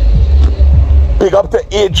 Big up to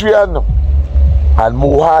Adrian and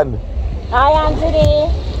Mohan. Hi Anthony.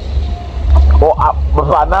 Oh,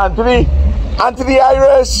 Anthony. Anthony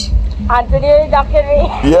Irish. Anthony ducking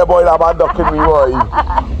me. Yeah, boy, that man ducking me, boy.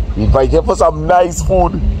 Invite him for some nice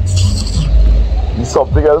food. He's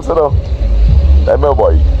something else, you know. Tell me,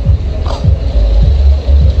 boy.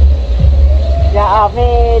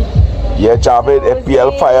 Javid. Yeah, Javid,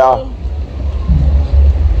 FPL Fire.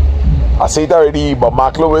 I said it already, but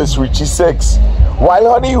Mark Lewis, Richie 6. Wild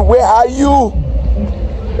Honey, where are you?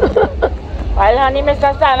 Wild Honey,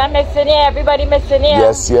 Mr. Sana, missing you. Everybody missing you.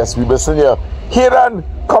 Yes, yes, we missing you. Hiran,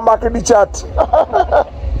 come back in the chat.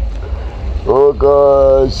 Oh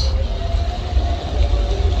gosh.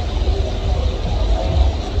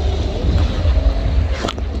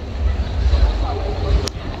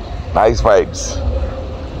 Nice vibes.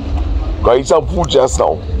 Go eat some food just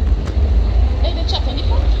now.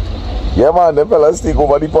 Yeah man, them fellas take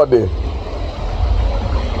over the pot there.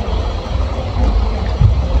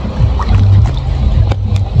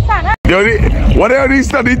 What are you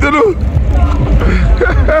studying to do?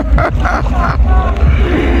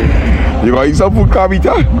 You gonna eat some food,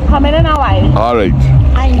 Kavita? Coming in a while. Alright.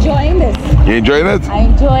 I'm enjoying this. You enjoying it?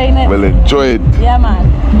 I'm enjoying it. Well, enjoy it. Yeah, man.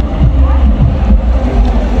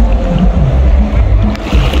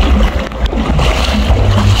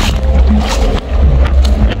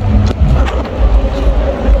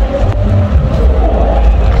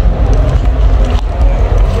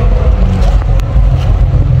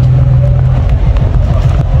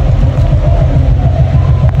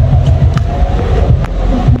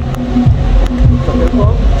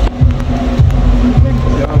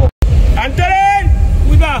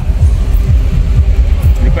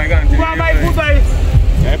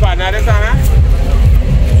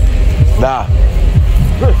 Nah.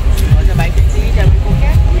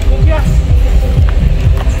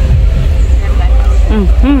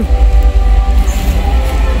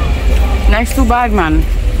 Nice too bad, man.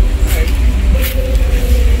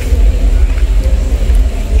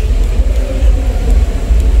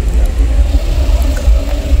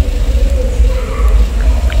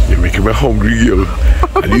 You're making me hungry, girl.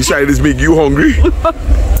 And these trying to make you hungry?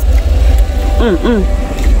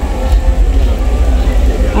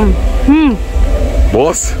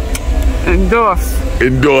 Boss? Endorse.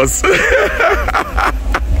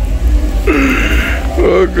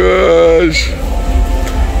 Oh gosh.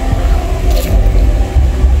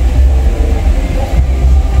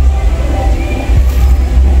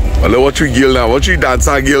 Hello, what you girl now? What you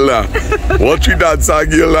dancer girl now? What you dancer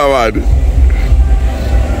girl now, man?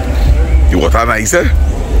 You water nice, eh?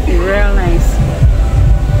 Real nice.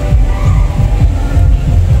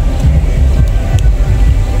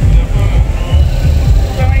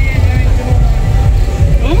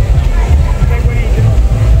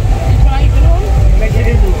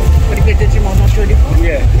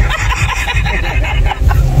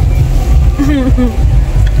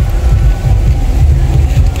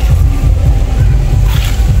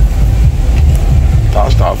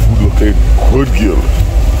 That's that food looking good, girl.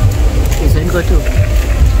 It's been good too.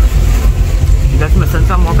 You just missing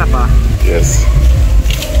some more pepper. Yes.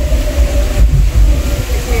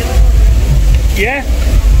 Yeah.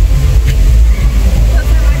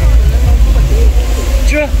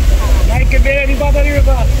 Sure. I can be ready for the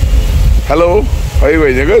river. Hello. How are you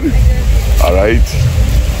doing? You good? All right.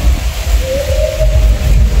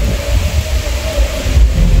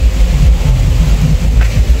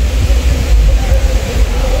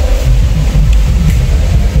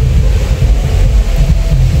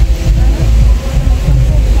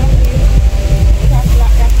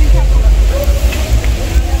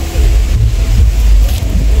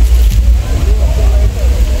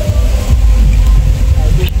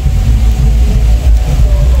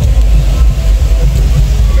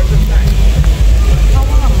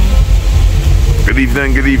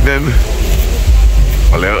 Good evening.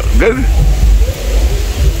 Well, good.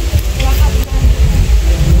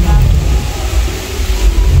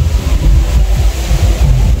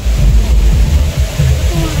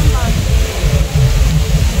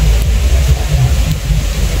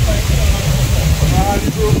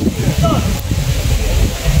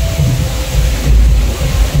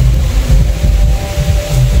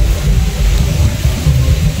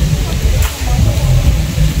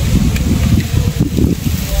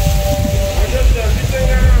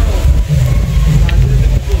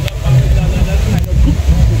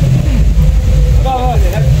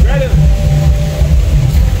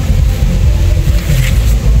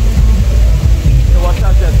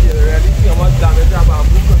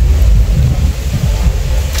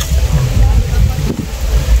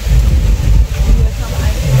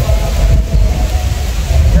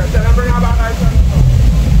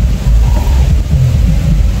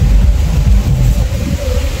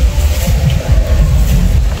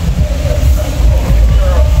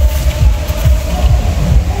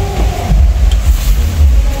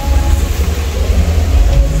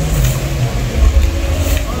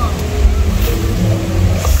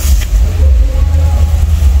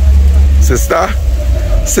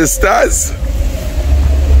 Sisters.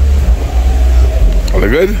 All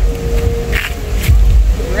good?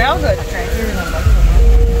 Real good. I'm trying to remember.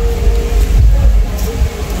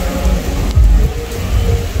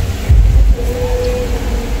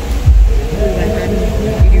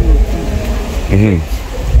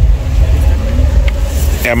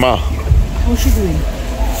 Emma. How's she doing?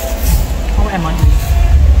 How Emma doing?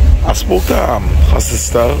 I spoke to her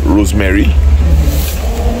sister, Rosemary.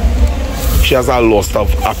 She has a loss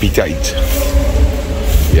of appetite.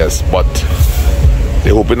 Yes, but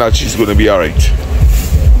they're hoping that she's going to be alright.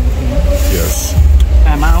 Yes.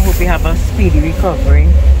 Emma, I hope you have a speedy recovery.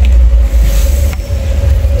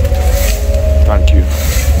 Thank you.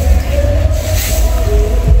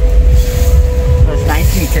 It was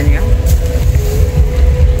nice meeting you.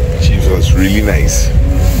 She was really nice.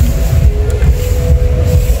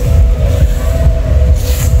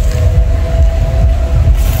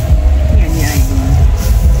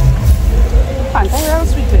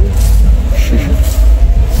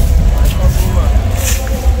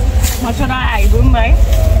 How much of that album, right?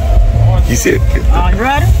 He said,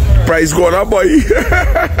 100? price going up, boy.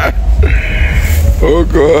 Oh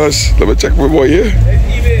gosh, let me check my boy here.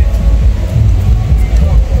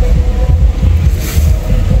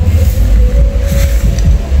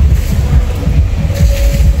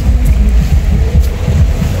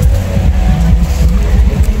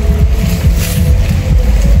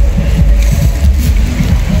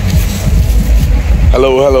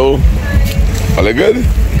 Hello. All good?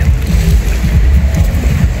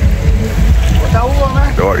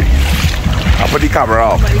 Don't worry. I'll put the camera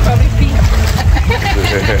off.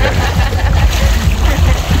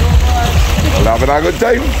 Well, having a good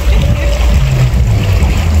time?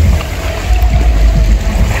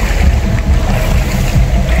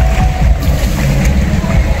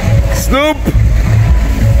 Snoop!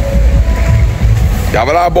 You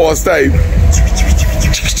having a boss time?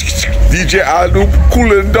 DJ Alnoop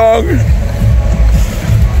cooling down.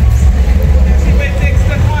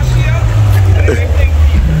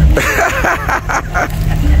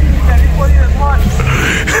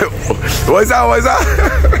 What's that?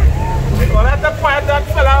 Well, that's the part that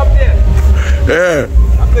fell out there. Yeah. I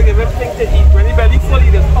have to give him things to eat. When he belly full,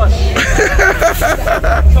 he just hush.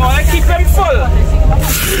 So I keep him full.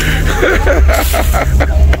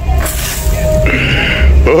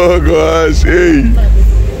 Oh gosh, hey.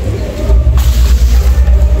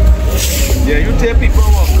 Yeah, you tell people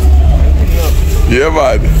walk. Yeah,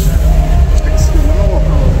 man.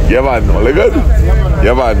 Yeah, man. All good?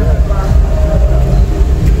 Yeah, man.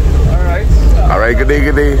 Alright, good day. I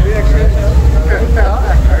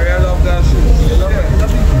love that shit.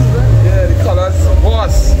 Yeah, the colors.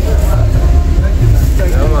 Boss.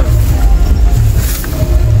 Yeah, man.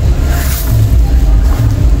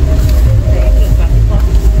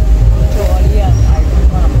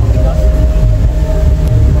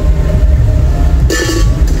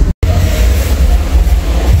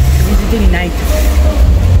 Visiting night.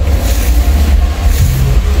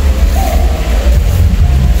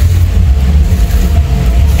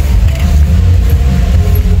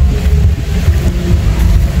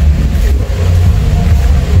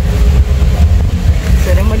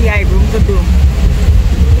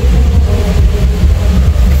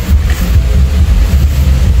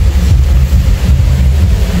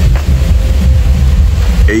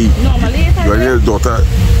 Hey, your little daughter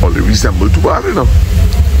only resemble to her, you know? My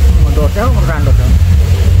daughter or my granddaughter?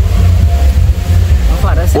 My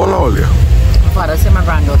father said, all yeah. My father said my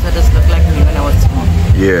granddaughter just looked like me when I was small.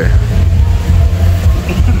 Yeah.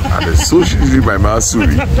 And the socially by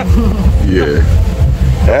Masuri. Yeah.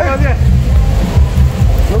 Eh?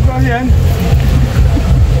 Look out here.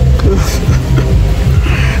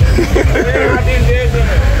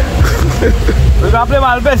 We're gonna play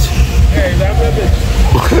ball pitch. Yeah, he's gonna play pitch.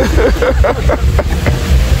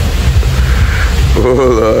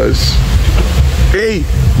 Oh gosh. Hey,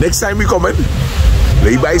 next time we come in,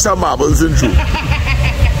 let you buy some marbles and through.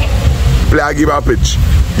 Play a game a pitch.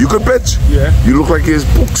 You could pitch? Yeah. You look like his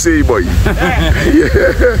Puxy boy. Yeah. You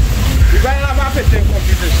better have a pitching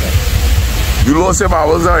competition. You lost your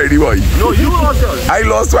marbles already, boy. No, you lost yours. I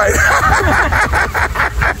lost mine.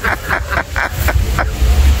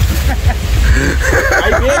 I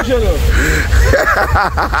gave you, know.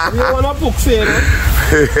 You want a Puxy, you know?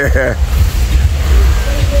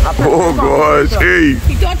 Oh gosh, hey.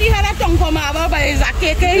 He thought he had a tonko marble, but it's a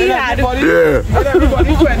cake he had. Yeah.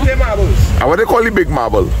 Everybody 20 marbles. And what they call the big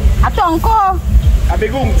marble? A tonko. A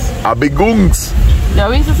big ungs. A big ungs. Yeah,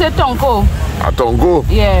 we used to say tonko. A tongo.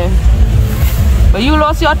 Yeah. But you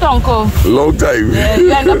lost your tongue, Co. Long time. Yeah,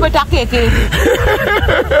 you end up with a cake. You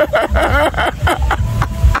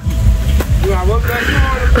have a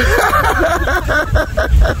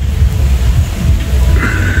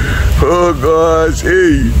Oh gosh,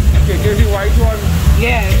 hey. Okay, give the white one.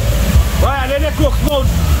 Yeah. Well, and then the cook mode.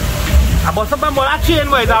 I bought some that chain,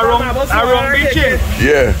 boy. It's a wrong big chain.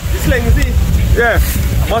 Yeah. This sling, you see? Yeah. I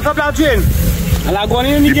bought up that chain. And I go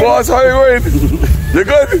in the Boss, how you going? You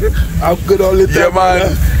good? I'm good all the time. Yeah,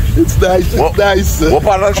 man. It's nice, it's nice. What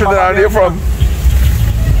part of Trinidad are you from?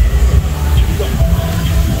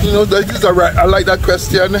 You know, that is right. I like that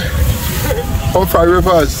question. From 5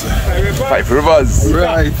 Rivers. 5 Rivers.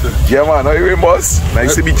 Right. Yeah, man. How you doing, boss?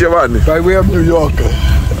 Nice to meet you, man. By way of New York.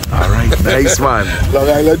 All right. Nice, man. Long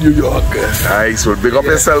Island, New York. Nice. Well, big up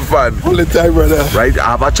yourself, man. All the time, brother. Right.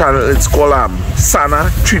 I have a channel. It's called Sana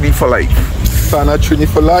Trini for Life. Sana Trini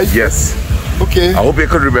for Life? Yes. Okay. I hope you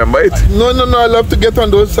could remember it. No. I love to get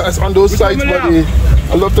on those sites, buddy.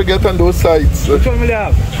 I love to get on those sites. Which one will you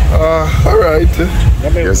have? All right.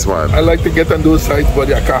 Yes, man. I like to get on those sites,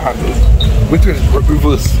 buddy. I can't handle it. Wait,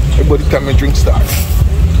 reverse. Everybody tell me drink start.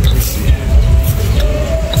 Let me see.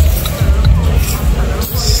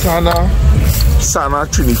 Sana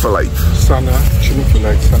Trini for Life. Sana Trini for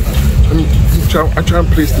Life. Sana. I'm trying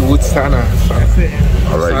to place the word Sana.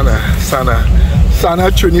 All right.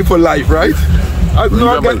 Sana Trini for Life, right? I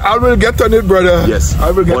will get on it, brother. Yes.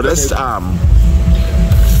 I will get on let's, it.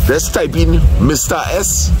 let's type in Mr.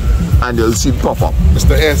 S and you'll see it pop up.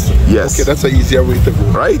 Mr. S. Yes. Okay, that's an easier way to go.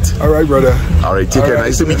 Right? All right, brother. All right, take care.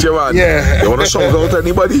 Nice to meet you, man. Yeah. You want to shout out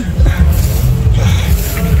anybody?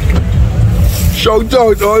 Shout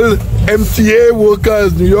out all MTA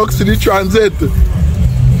workers, New York City Transit.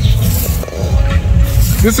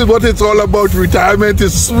 This is what it's all about. Retirement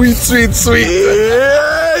is sweet, sweet, sweet.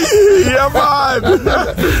 Yeah, man.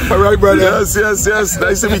 All right, brother. Yes.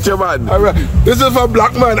 Nice to meet you, man. All right. This is for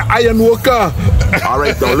Black Man, Iron Worker. All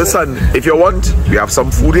right, now listen. If you want, we have some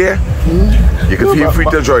food here. You can feel free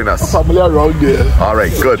to join us. Family around there. All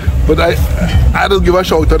right, good. But I don't give a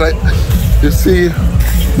shout out. You see,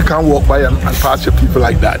 you can't walk by and pass your people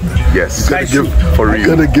like that. Yes, you gotta for real. You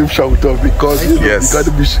gotta give shout out because you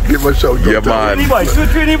gotta give a shout out. Yeah, man.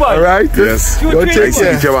 Trini boy. All right. Yes. Nice to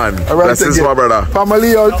meet you, man. All right, blessings, my brother.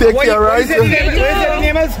 Family, all take care, right? What is your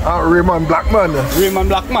name is? Raymond Blackman. Raymond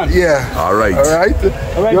Blackman. Yeah. All right. All right.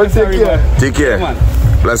 Y'all take care. Take care.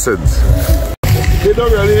 Blessings. They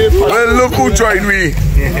don't really. Well, look who joined me.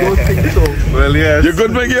 Don't think so. Well, yes. You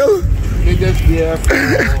good, Miguel? They just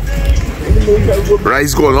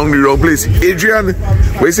Rice go along the wrong place. Adrian,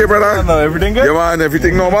 what you say, brother? No, everything good? Yeah, man,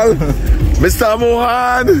 everything normal? Mr.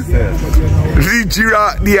 Mohan,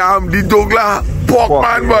 the Douglas pork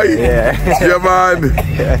man, boy. Yeah, man.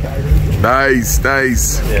 Nice.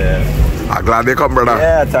 Yeah. I'm glad they come, brother.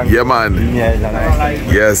 Yeah, thank you. Yeah, man. Yeah, nice.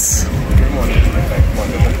 Yes.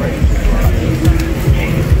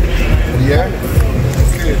 Yeah.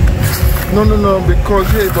 No, because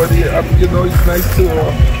hey, buddy, you know, it's nice to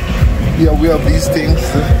be aware of these things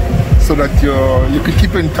so that you can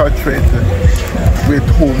keep in touch with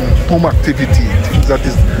home activity, things that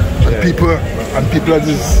is people that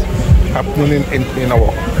is happening in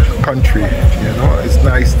our country. You know, it's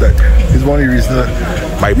nice that it's one of the reasons.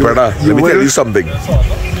 My brother, let me tell you something.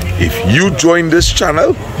 If you join this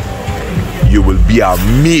channel, you will be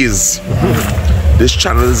amazed. This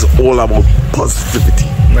channel is all about positivity.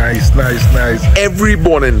 Nice. Every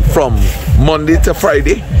morning from Monday to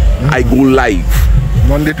Friday, I go live.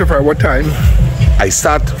 Monday to Friday, what time? I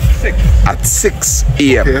start at 6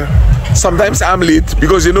 a.m. Okay. Sometimes I'm late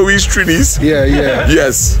because you know we're Trinis. Yeah.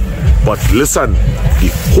 Yes. But listen, the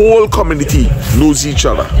whole community knows each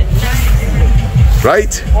other.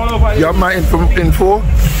 Right? You have my info?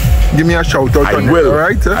 Give me a shout out. I will. All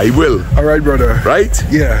right? I will. All right, brother. Right?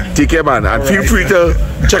 Yeah. Take care, man. And feel free to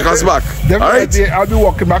check us back. All right? I'll be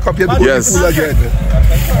walking back up here to go to school again.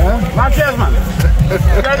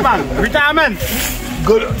 Man. Retirement.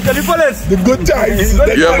 Good. The police. The good times.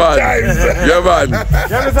 Yeah, man. Yeah, man.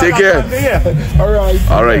 Take care.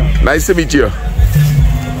 All right. Nice to meet you.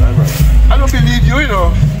 I don't believe you, you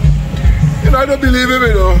know. I don't believe him,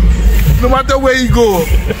 you know. No matter where he go,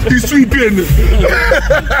 he's sweeping.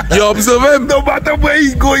 You observe him? No matter where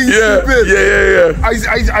he go, he's sweeping. Yeah.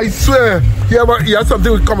 I swear, he has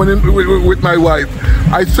something coming in with my wife.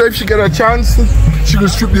 I swear if she get a chance, she will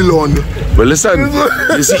sweep the lawn. Well, listen,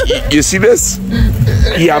 you see this?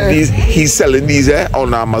 He's selling these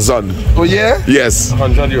on Amazon. Oh, yeah? Yes.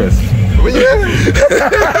 100 US. Oh, yeah?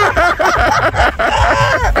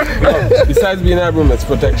 Besides being a broom, it's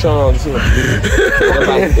protection also.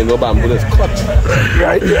 You know, bamboo is cut.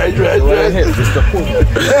 Right. So when I hit, it's the pull.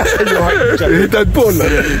 You hit that pull.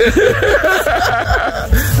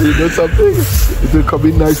 You know something? It will come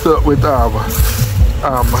in nice with the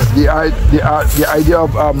idea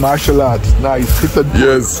of martial arts. Nice. Hit and pull.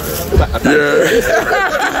 Yes. Yeah.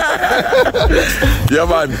 Yeah,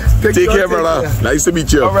 man. Take care, brother. Nice to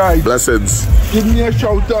meet you. All right. Blessings. Give me a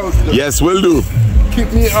shout out. Yes, will do.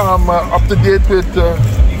 Keep me up to date with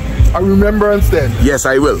a remembrance then. Yes,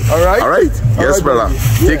 I will. All right? All right? Yes, right, brother.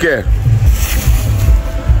 Yeah. Take care.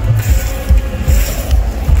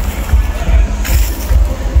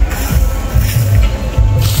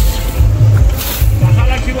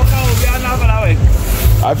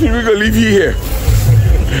 I think we're going to leave you here.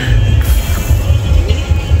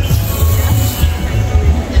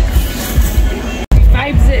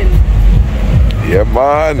 Vibes in. Yeah,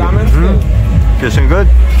 man. Tasting good.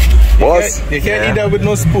 Boss. You can't eat that with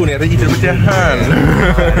no spoon, you have to eat it with your hand.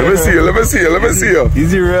 Let me see you, let me see you, let me see you.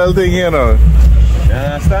 It's the real thing, you know. You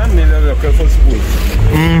understand? Me love your for spoon.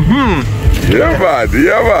 Yeah, man.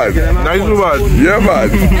 Yeah, man. Nice one. Yeah, man.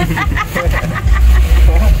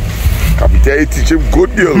 Captain, you teach him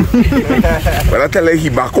good, girl. When I tell him he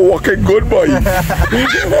back walking good, boy.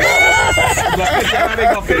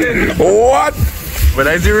 What? But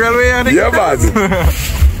that's the real way, I think. Yeah, man.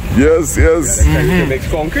 Yes, yes. Next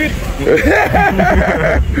concrete. The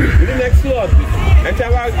next floor. Next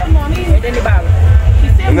time I In the bag. She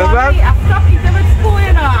said, Mommy, I stopped eating with spoon,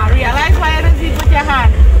 you know. I realized why I don't eat with your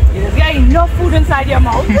hand. You get enough food inside your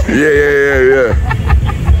mouth. Yeah.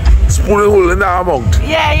 Spoon and hole in the amount.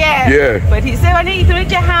 Yeah. But he said when you eat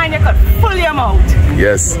with your hand, you could fill your mouth.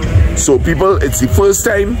 Yes. So people, it's the first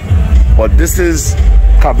time, but this is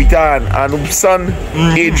Kapitan and son,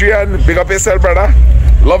 Adrian. Big up yourself, brother.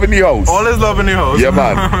 Love in the house. All is love in the house. Yeah,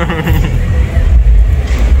 man.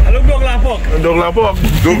 look Douglas Pork.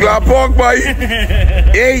 Douglas Pork, boy.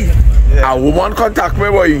 Hey, a woman contact me,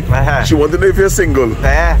 boy. She want to know if you're single. You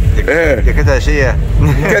can tell she, yeah.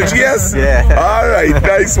 Tell she yes? Yeah. All right,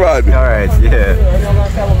 nice one. All right, yeah.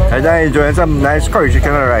 I'm enjoying some nice curry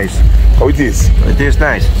chicken and rice. How it is? It tastes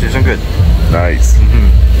nice. It tastes good. Nice.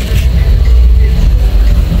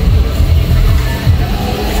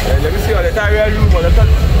 Let me see all the time real room, but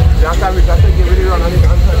that's how we can give it run on the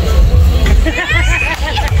answer.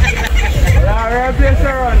 Real place to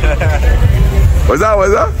run. What's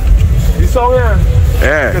that? The song, yeah.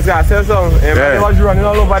 Yeah. Because I said song. Everybody was running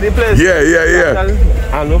all over the place. Yeah.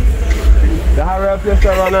 I know. They have real place to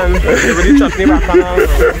run and everybody chutney back on.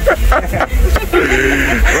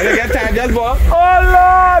 When they get tired, just go, oh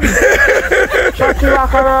Lord! Chutney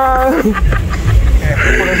back on.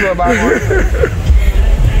 Put us back on.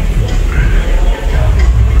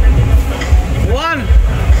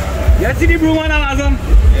 You see the broom on Amazon?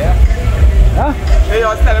 Yeah. Huh? Hey, you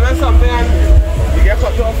was telling me something and you get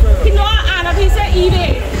cut off. You know, Anna, he said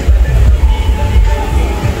eBay.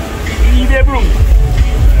 eBay broom.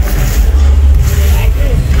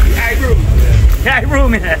 The eye broom. The eye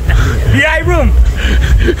broom, yeah. The eye broom.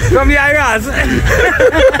 From the IRAS.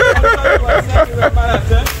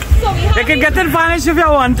 They can get it vanished if you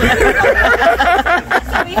want. So we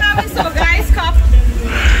have a guys cup.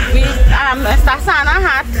 We Mr. Santa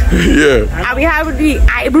hat. Yeah. And we have the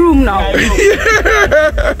eye broom now.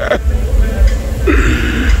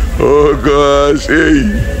 Oh gosh, hey.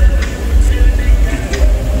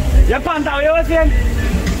 Your pants are you saying?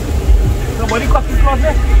 Somebody cut his clothes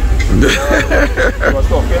there. You were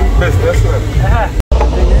talking business, man.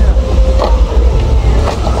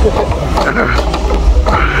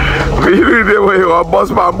 What you doing there when you want bus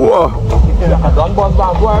bamboo? I done bus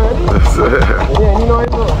bamboo already. Yeah, you know it,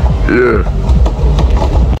 bro. Yeah.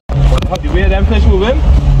 The way them fish moving,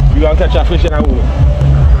 you gonna catch a fish in a moving.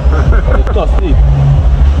 It's thirsty.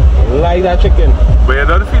 Like that chicken. But you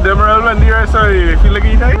don't feed them real when they're so you feel like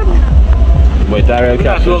you eat it? But it's a real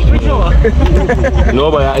catfish.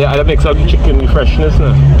 No, but I mix up the chicken with freshness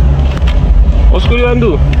now. What school you gonna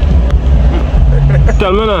do?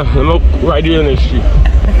 Tell me now, I'm not right here in the street.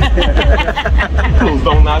 Close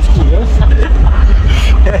down that school, yes?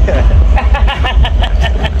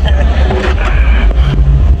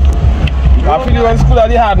 I feel you went to school at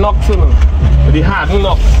the hard knocks, you know. The hard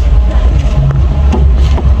knocks.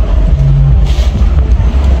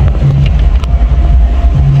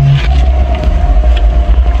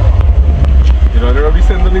 You know the rubbish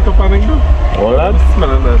send the little panning though? All that?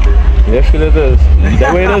 Smelling that day. Yes, it is.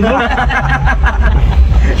 That way it is, no?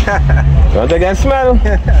 You want to get smell?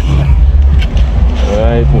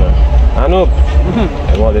 Right now. I know.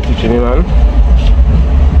 I want to teach me, man.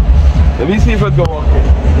 Let me see if it go okay.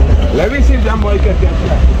 Let me see if them boys get their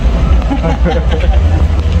shot.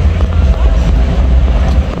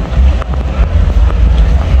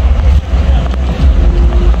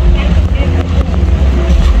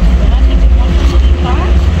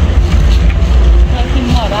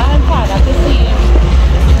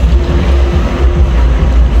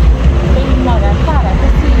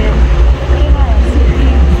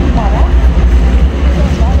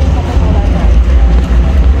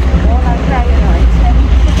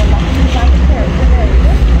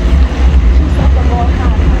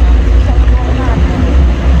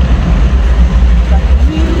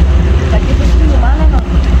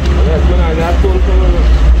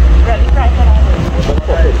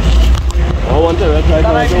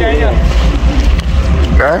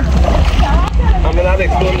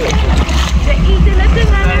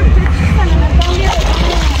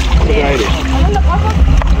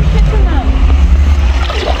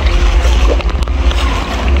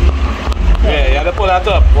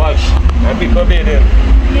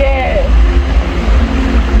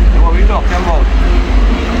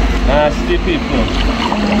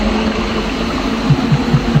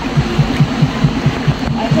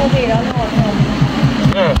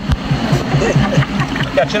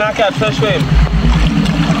 Catching a catfish for him.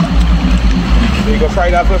 So you go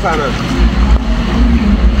fry that first, Anna.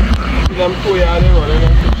 See them 2 yards in one,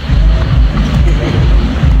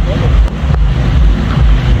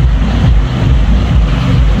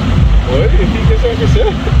 oh, you think this one is it?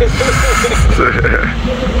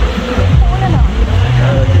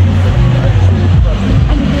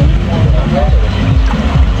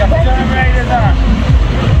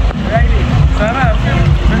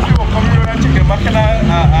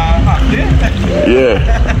 Yeah.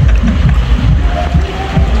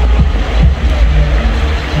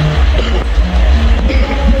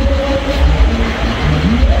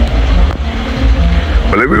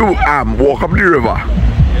 But let me walk up the river.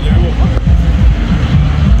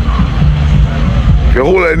 If you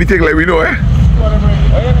hold anything, let me know, eh?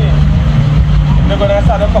 They're gonna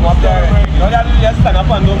start to come up there. You know that you just stand up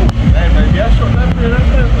and don't move.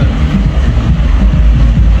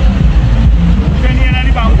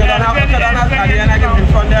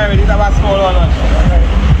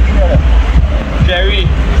 Jerry, you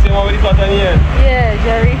see one with the button here? Yeah,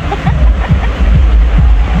 Jerry.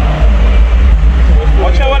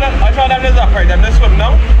 Watch out them is up right, them just swim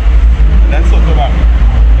now. And then swim back.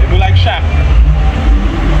 They do like shark.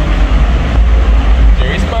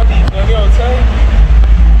 Jerry's party, it's on the outside.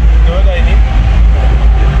 No, I think.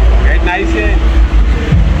 Get nice here.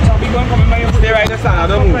 Some big one coming by your stay right in the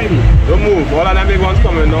sand, don't move. Don't move. All of them big ones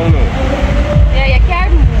coming down now. Yeah, you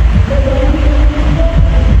can't move.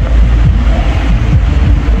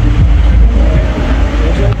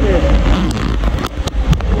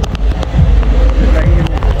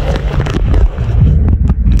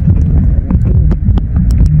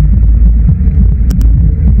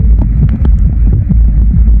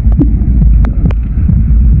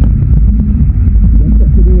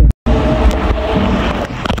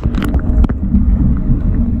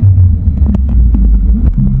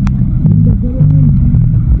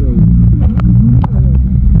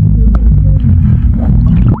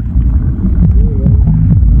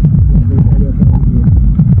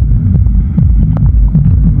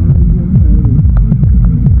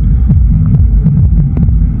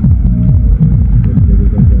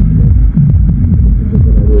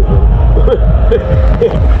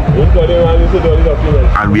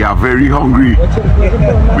 And we are very hungry.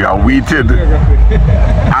 We are waiting.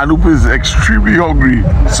 Anup is extremely hungry.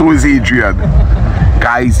 So is Adrian.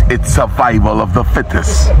 Guys, it's survival of the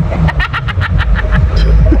fittest.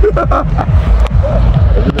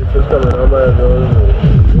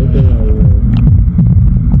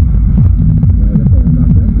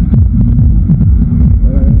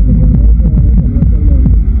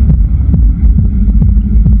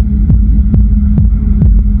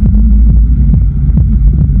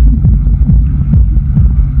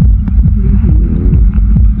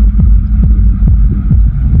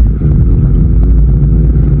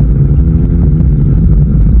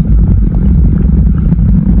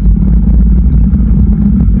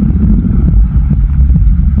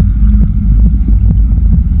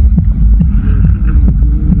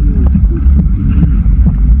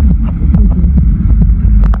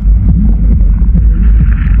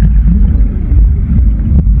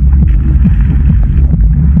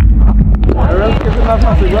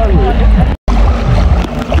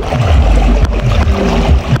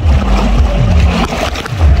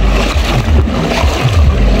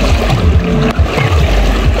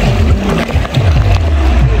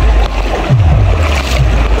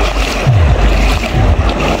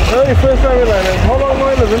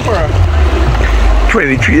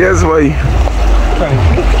 23 years, boy.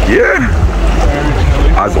 Yeah.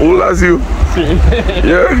 As old as you.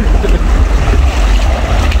 Yeah.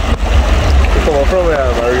 From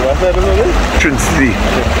where? Trinity.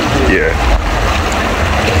 Yeah.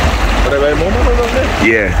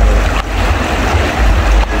 Yeah.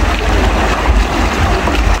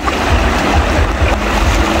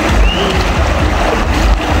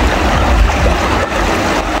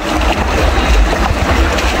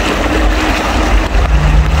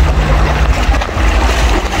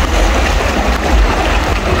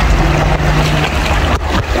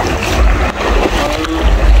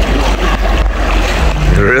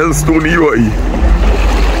 Real stony boy.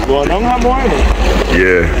 Go on, have more.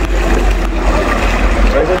 Yeah.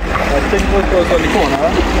 I think it was on the corner,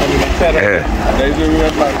 and the set up. Yeah. There's a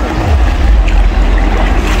real light.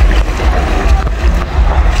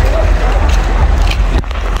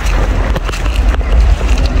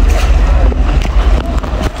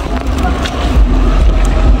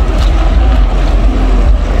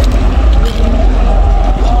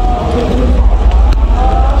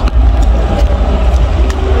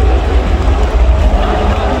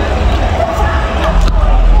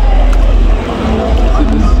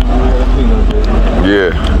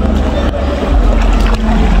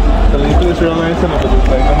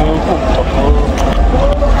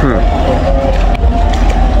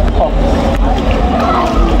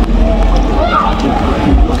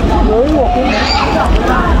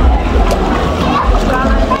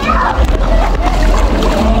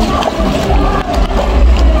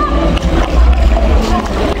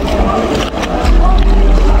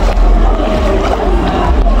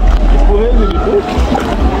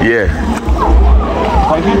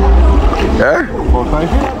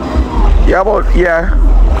 Yeah.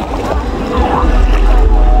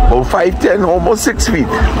 About 5'10", almost 6 feet.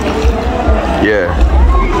 Yeah.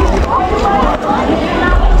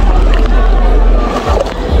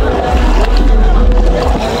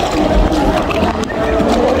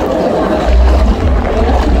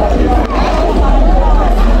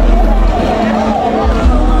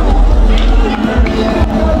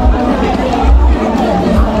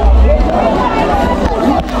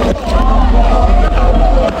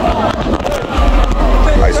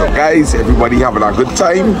 Guys, everybody having a good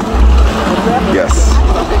time? Yes.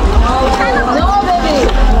 No, baby.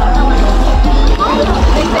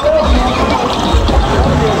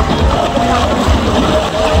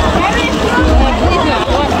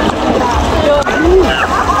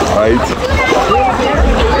 Right.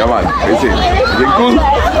 Come on, I see. Is it cool?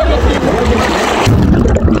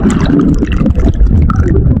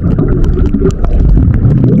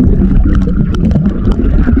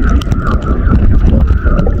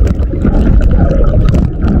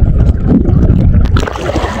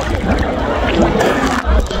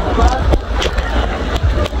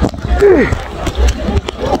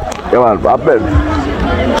 Come on, pop it.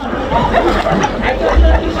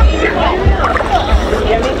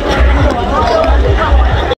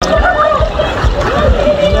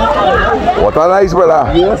 What a nice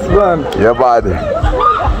brother. Yes, man. Yeah, bad.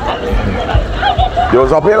 You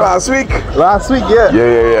was up here last week? Last week, yeah.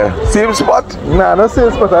 Yeah. Same spot? Nah, not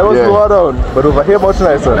same spot. I was lower down, but over here much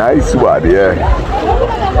nicer. Nice bad, yeah.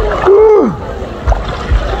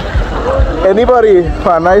 Anybody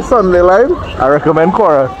for a nice Sunday line, I recommend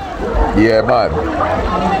Caura. Yeah, man.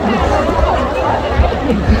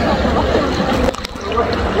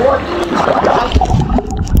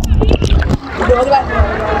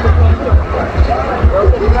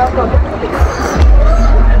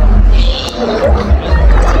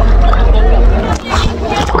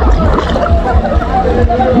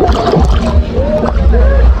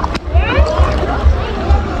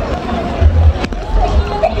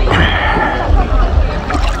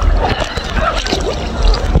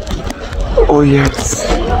 Oh yes.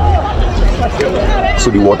 So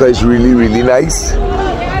the water is really, really nice.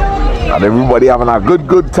 And everybody having a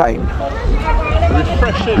good time.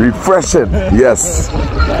 Refreshing, yes.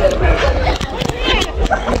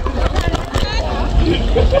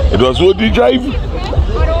 It was worth the drive?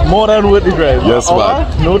 More than worth the drive. Yes,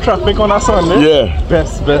 man. No traffic on a Sunday. Yeah.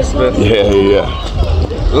 Best. Yeah.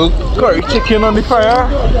 Curry chicken on the fire.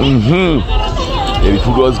 Yeah, the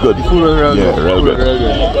food was good. The food was real good. Real good.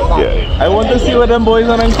 Yeah. I want to see what them boys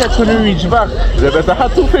are going to catch when we reach back. They better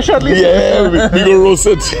have 2 fish at least. Yeah, we gonna roast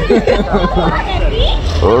it.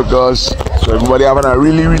 Oh gosh. So everybody having a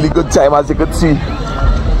really good time, as you can see.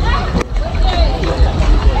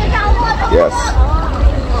 Yes.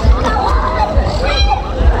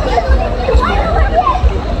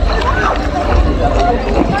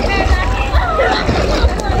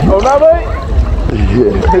 Oh, now, boy.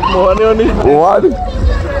 Yeah. Take more money on it. What?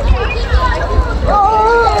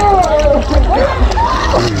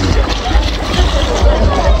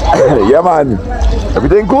 Yeah, man.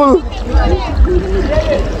 Everything cool?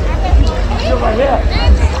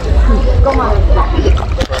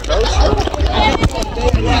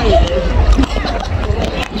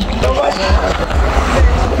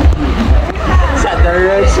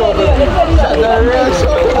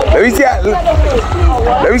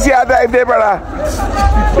 Let me see how dive there, brother.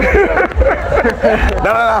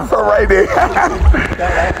 No, from right there.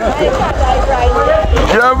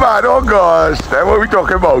 Yeah, man. Oh gosh, that's what we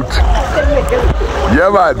talking about. Yeah,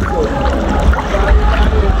 man.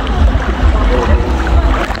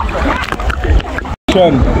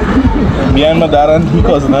 Me and my dad and he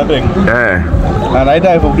cousin, I think. Yeah. And I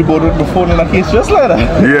dive off the boat with my phone in a case just like that.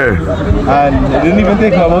 Yeah. And it didn't even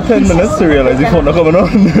take me about 10 minutes to realize the phone not coming on.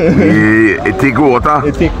 Yeah, it take water.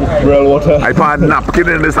 It take real water. I put a napkin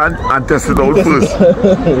in this and test it out first.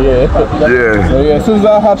 Yeah. Yeah. So yeah, since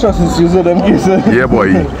I had trust issues with them cases. Yeah,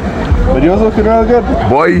 boy. But you was looking real good.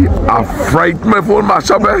 Boy, I frightened my phone mash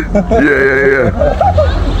up, eh? Yeah.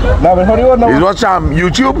 Now, but how do you want now? You watch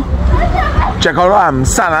YouTube? Check out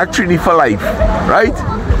Sana Trini for life, right?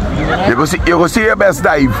 You go see your best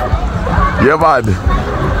dive. Yeah, man.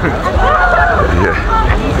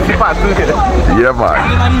 Yeah, man.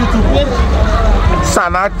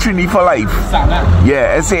 Sana Trini for life.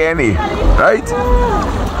 Yeah, SANA, right?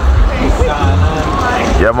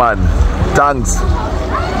 Yeah, man. Thanks.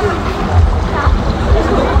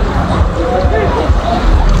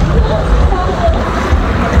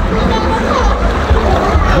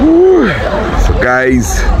 Woo. So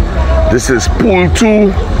guys, this is pool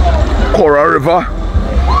 2, Caura River,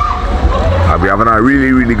 and we're having a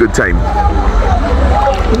really good time.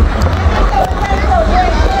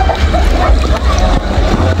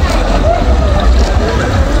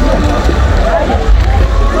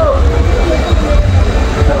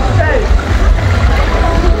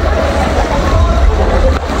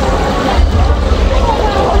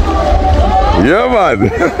 Yeah, man.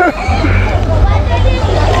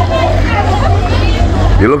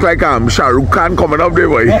 You look like Shah Rukh Khan coming up there,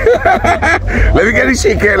 boy. Let me get it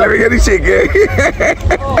shaky.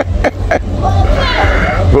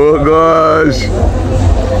 Oh gosh.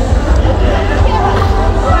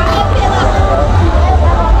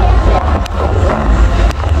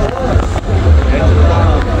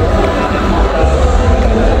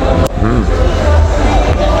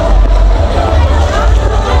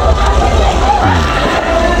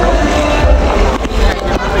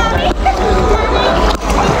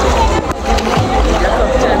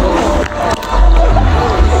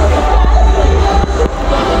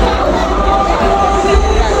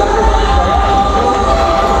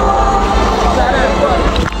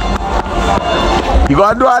 You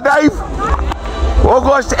gonna do a dive? Oh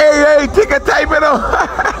gosh, hey, take a time, you know.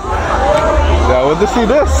 Yeah, I want to see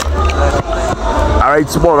this. Alright,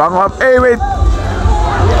 small, hang up. Hey, wait.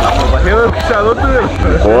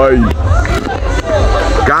 Boy.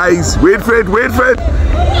 Guys, wait for it.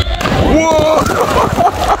 Whoa!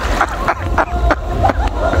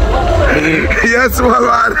 Yes, my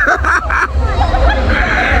man.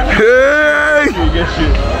 Hey!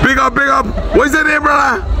 Big up. What's your name,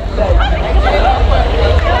 brother?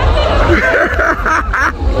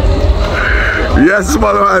 Yes,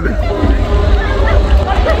 my man.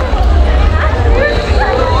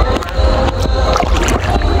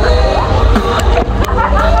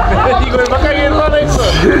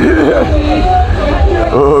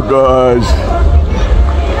 Oh gosh.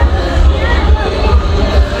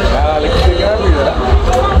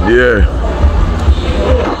 Yeah.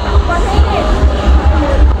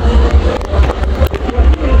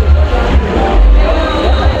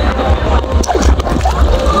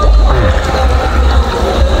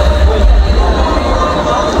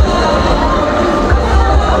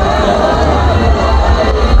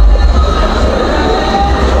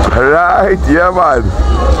 Right, yeah, man.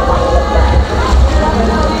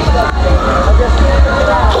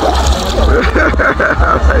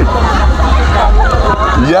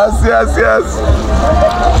 Yes.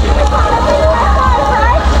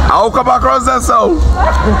 I'll come across that sound.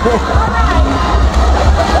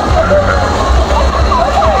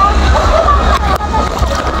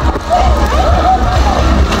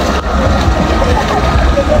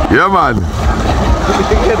 Yeah, man.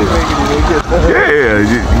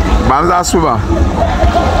 Yeah. Man's a swimmer.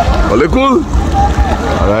 All cool?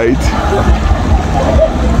 Alright.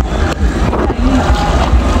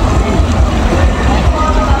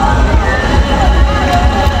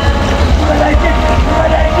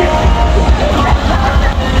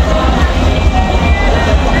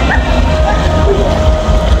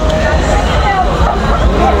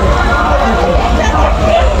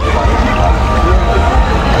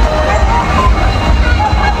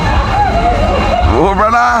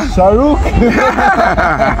 Shahrukh.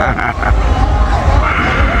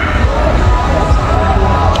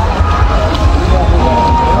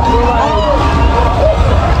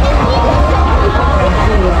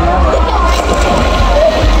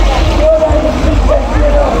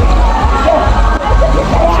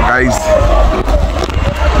 Guys,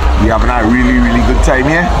 we having a really, really good time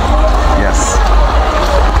here. Yes.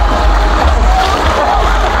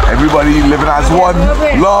 Everybody living as one.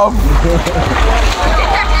 Love.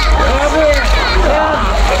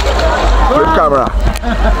 Good camera.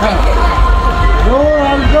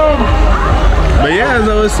 But yeah, as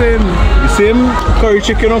I was saying, the same curry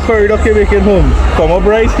chicken or curry duck you make it home. Come up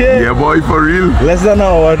right here. Yeah, boy, for real. Less than an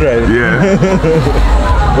hour drive. Yeah.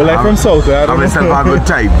 Well, I'm from South, I don't know. Have a good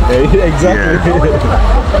time. Exactly.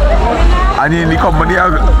 Yeah. And in the company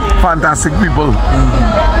are fantastic people.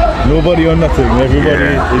 Nobody on nothing.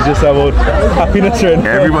 Everybody is just about happiness right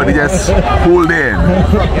now. Everybody just hold in.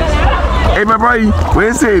 Hey, my boy, what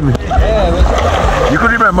you saying? You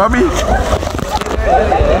could remember me?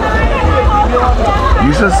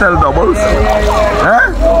 You should sell doubles.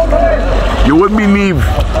 Huh? You wouldn't believe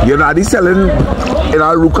you're not selling in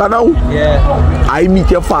Aruka now. Yeah. I meet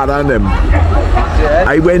your father and them.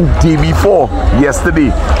 I went day before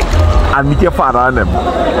yesterday and meet your father and them.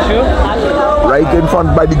 Sure. Right in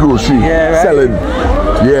front by the grocery. Yeah, right. Selling.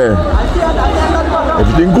 Yeah.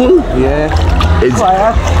 Everything cool? Yeah. It's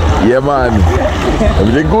quiet. Yeah, man.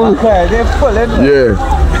 Everything cool? Quiet. They're full. Yeah.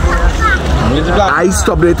 I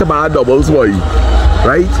stopped there to buy doubles, boy.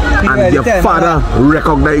 Right? And your father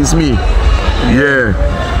recognized me. Yeah.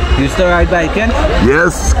 You used to ride biking?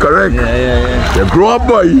 Yes, correct. Yeah. You grow up,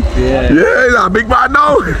 boy. Yeah. Yeah, he's a big man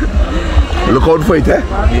now. Look out for it,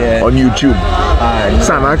 Yeah. On YouTube.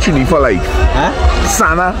 Sana Trini for life. Huh?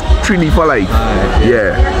 Sana Trini for life.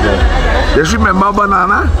 Yeah. Just remember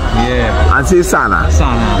banana. Yeah. And say Sana.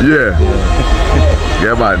 Sana. Yeah.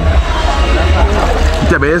 Yeah, man.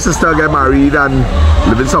 Tell me your sister get married and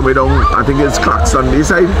living somewhere down, I think it's Claxton this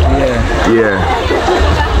side. Yeah.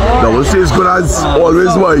 Double stay as good as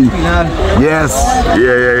always, boy. Yes.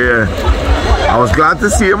 Yeah. I was glad to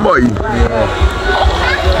see him, boy. Yeah.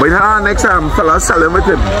 But next time, fella, selling with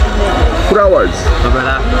him. Who that was? My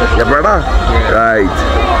brother. Your brother? Yeah. Right.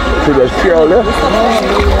 So there's three all there?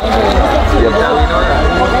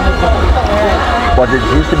 But it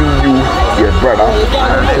used to be you, your brother,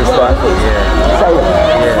 and sister. Yeah. Selling?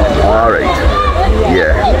 Yeah. Alright.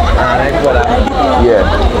 Yeah. Alright, brother. Yeah.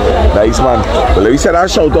 Nice, man. Well, let me say that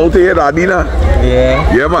shout out to you, Radina.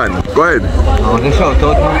 Yeah. Yeah, man. Go ahead. I want to shout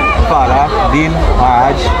out my father, Dean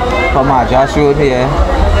Raj, from Majas Road here.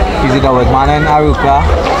 He's a double man in Aruka.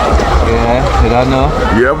 Yeah, you don't know.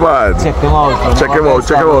 Yeah, man. Check him out. Check him out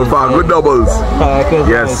for good doubles.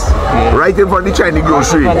 Yes. Yeah. Right in front of the Chinese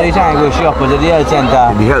grocery. Right in front of the Chinese grocery opposite the health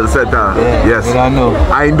center. In the health center. Yeah. Yes. You don't know.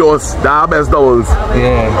 I endorse. They are best doubles.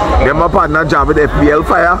 Yeah. Them my partner job with FBL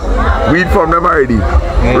Fire. Weed from them already.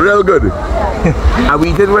 Yeah. Real good. I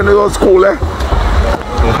we did when it was cooler.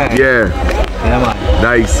 Yeah. Yeah, man.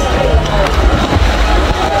 Nice.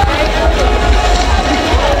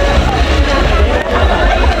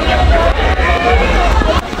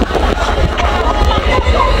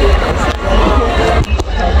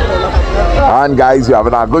 And guys, we're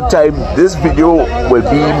having a good time. This video will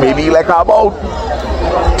be maybe like about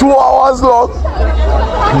 2 hours long.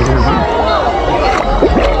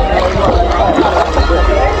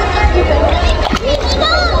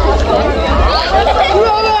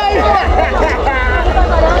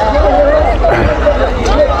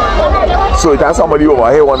 So it has somebody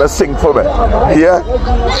over here want to sing for me. Yeah?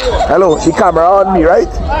 Hello, the camera on me, right?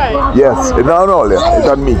 Yes, it's not on there. It's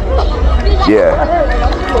on me. Yeah.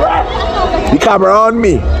 The camera on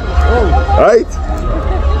me. Right?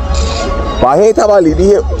 But I hate how a lady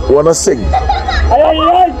here wanna sing.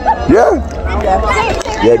 Yeah?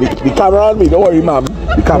 Yeah, the camera on me. Don't worry, ma'am.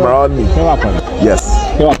 The camera on me. Yes.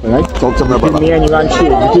 Right? Talk to me, brother. Between me and you and she.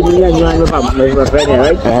 Between me and you and my friend here,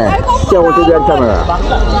 right? She want to do on camera.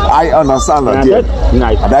 I understand that, yeah.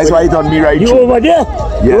 Nice. And that's why it's on me right You through. over there?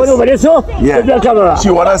 Yes. You over there, so? Yeah. Take your camera. She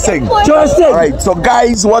wanna sing. Just sing. Alright, so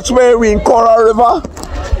guys, watch me. We in Caura River.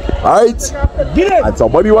 Alright? Get it. And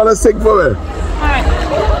somebody wanna sing for me.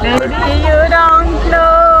 Maybe you don't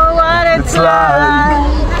know what it's like.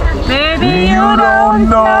 Maybe you don't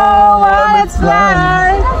know what it's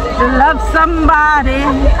like to love somebody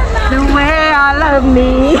the way I love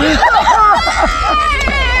me.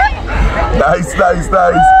 Nice.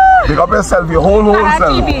 Pick up yourself, your whole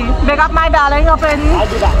self. Big up my darling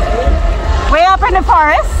way up in the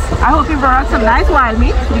forest. I hope you brought some nice wild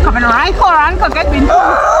meat. You're coming right for and cook it.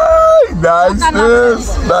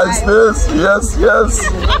 Niceness. Yes.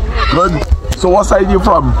 Good. So what side are you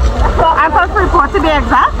from? So I'm from Freeport to be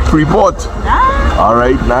exact. Freeport? Yeah.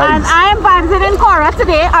 Alright, nice. And I am visiting Caura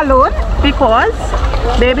today alone because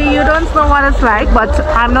maybe you don't know what it's like, but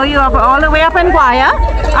I know you are all the way up in Guaya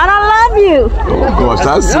and I love you. Oh gosh,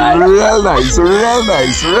 that's real nice.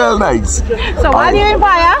 So while you're in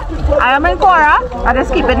Guaya, I am in Caura. I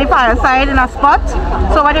just keeping the fireside in a spot.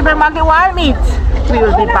 So when you bring back the wild meat, we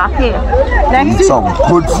will be back here. Eat some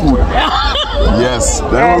good food. Yes,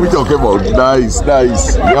 that's what we're talking about. Nice.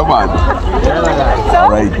 Yeah, man. So,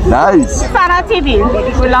 alright, nice. Sana TV,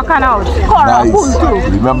 we're locking out. Caura,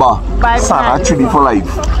 nice. Remember, Sana Trini for life.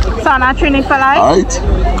 Sana Trini for life. Alright.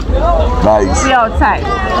 Nice. We outside.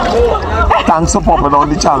 Thanks for popping on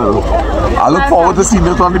the channel. I look forward to seeing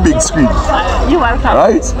it on the big screen. You're welcome.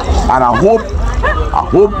 Right? And I hope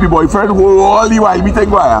the boyfriend hold all the while we take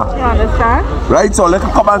Guaya. You understand? Right? So let's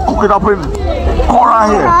come and cook it up in Caura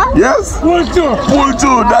here. Yes? Pull two.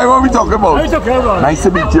 That's what we talking about. Nice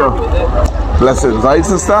to meet you. Blessings. Right,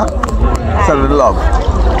 sister? Sending love.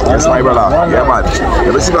 Yes, my brother. Yeah, man.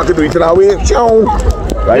 Let me see if I can do it in our way. Ciao.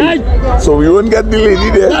 Right? So we won't get the lady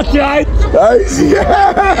there. That's right. Right?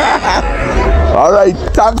 Yeah. Alright.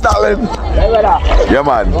 Thanks, darling. Yeah,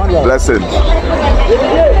 man. Blessings.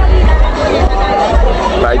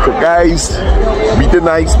 Right, so guys, meet the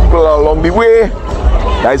nice people along the way.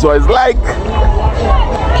 That's what it's like.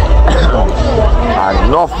 And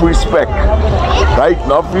enough respect. Right?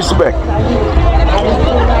 Enough respect.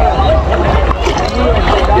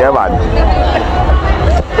 Yeah, man.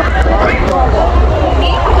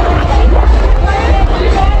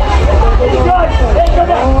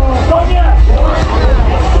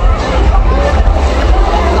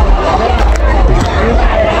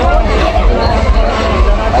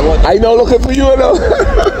 I know looking for you, know.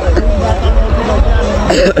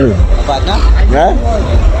 Yeah?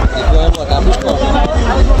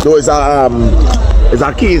 No, it's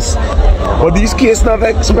a case. But these cases not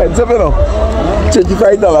expensive, you know.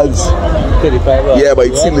 $35. $35. Yeah, but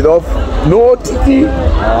it's sealed off. No TT.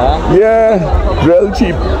 Yeah, real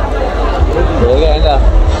cheap.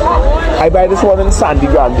 I buy this one in Sandy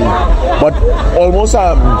Grande, but almost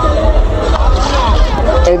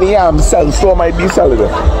any cell store might be selling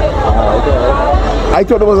it. I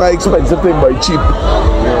thought it was an expensive thing, but cheap.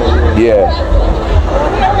 Yeah.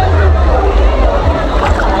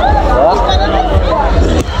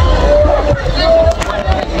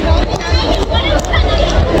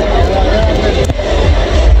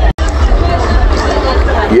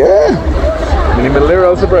 Yeah. Minimal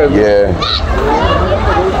little surprise. Yeah.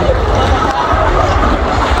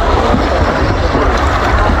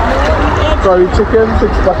 Curry chicken,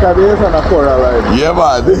 6-pack a days and a Caura line. Yeah,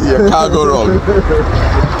 man. You can't go wrong.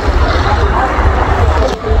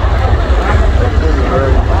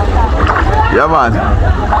 Yeah, man.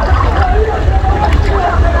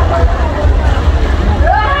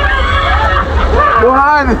 Go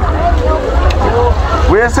on.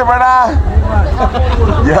 Where's the brother?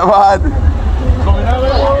 Yeah, man.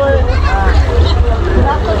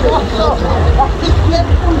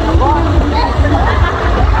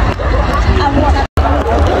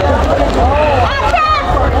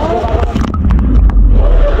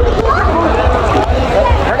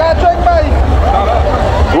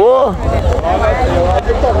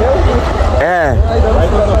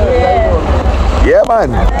 Yeah, man.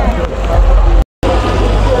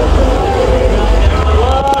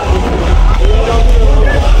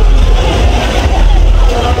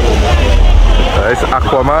 It's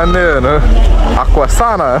Aquaman there, no?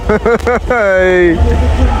 Aquasana.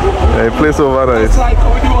 Hey, place over there. It's like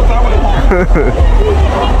how we do it that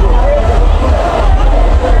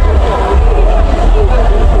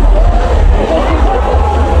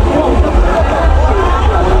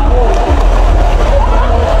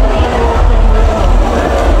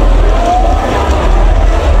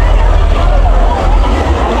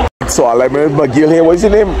So I like McGill here. What's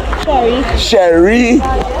your name? Sherry.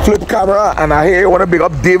 Flip camera, and I hear you want to big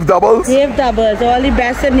up Dave Doubles. Dave Doubles, all the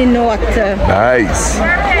best in the north. Nice.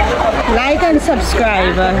 Like and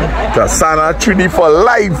subscribe. The Sana Trini for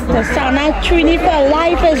life. The Sana Trini for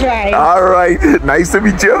life is right. All right. Nice to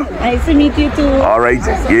meet you. Nice to meet you too. All right.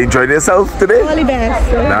 You enjoyed yourself today? All the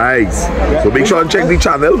best. Nice. So make sure and check the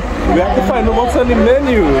channel. We have to find out what's on the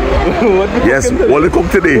menu. Yes, what to cook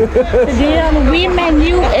today? Today on we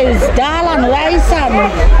menu is is dal and rice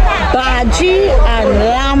and bhaji and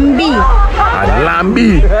lambi. And lambi.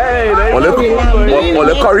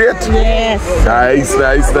 Ole curry it? Yes. Nice.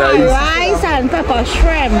 Rice and pepper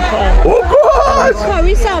shrimp. Oh God!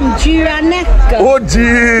 Curry some jeera neck. Oh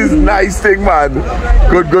jeez, nice thing, man.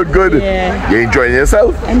 Good. Yeah. You enjoying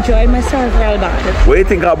yourself? Enjoy myself real bad. What do you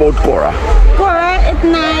think about Caura? Caura, it's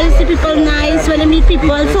nice. The people nice. When I meet people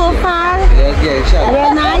so far,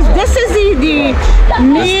 they're nice. This is the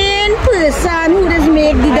main person who does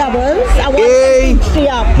make the doubles. I want to stay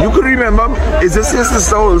up. You could remember? Is this your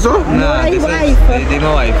sister also? No, my wife. This is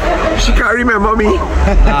my wife. She can't remember me.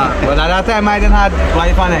 But at that time I didn't have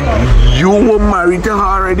wife on it. You were married to her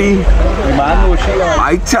already?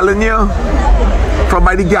 I telling you. From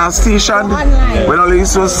by the gas station. When all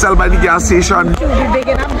used to sell by the gas station.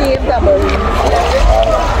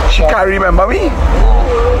 She can't remember me?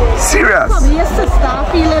 Serious? Probably your sister,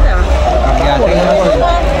 feel it.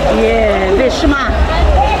 Yeah, Vishma.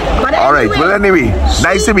 Alright, well anyway,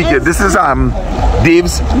 nice to meet you. This is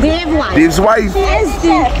Dave's wife. She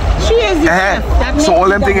is the chef. So all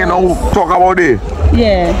them thing you know, talk about it.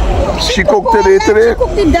 Yeah. She cooked today? She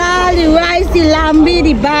cooked the dal, the rice, the lambi,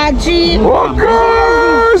 the bhaji. Oh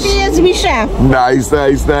gosh! She is my chef. Nice.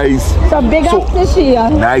 So big up to she.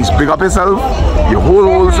 Nice, big up yourself. Your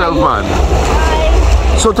whole self, man.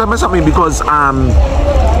 So tell me something, because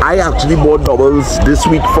I actually bought doubles this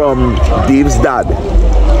week from Dave's dad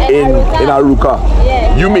in Aruka.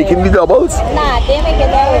 Yeah. You making the doubles? Nah, they making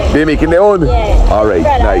their own. They making their own? Yeah. Alright,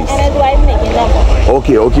 nice. And his wife making them.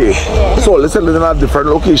 Okay. Yeah. So let's live in a different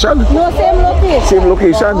location? No, same location. Same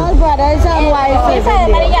location? All brothers and wives. It's a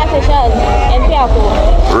many gas station in Piaco.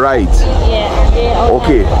 Right. Yeah.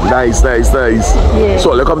 Okay, nice. Yeah.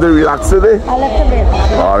 So let's come to relax today? I left a bit.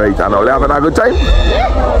 Alright, and all having a good time?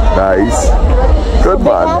 Nice. Good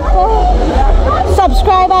man.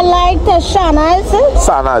 Subscribe and like the channels.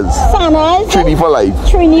 Sanas. Trini for life.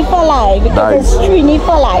 Trini for life. Because it's Trini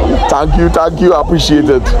for life. Thank you. I appreciate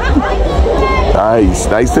it.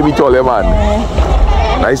 Nice to meet all you, man.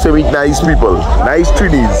 Nice to meet nice people. Nice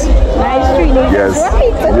Trinis. Nice Trinis. Yes.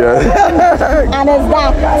 Right. Yeah. And it's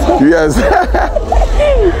that. Yes.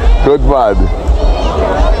 Good man.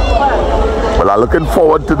 Well, I'm looking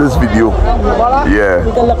forward to this video. Yeah.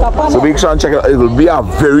 So make sure and check it out. It will be a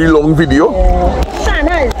very long video.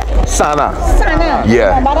 Sana.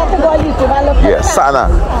 Yeah. Yeah, Sana.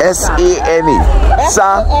 S-A-N-A.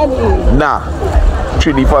 Sa-na.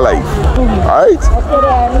 Trini for life. Alright?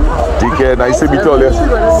 Take care. Nice to meet all you.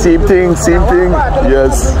 Same thing.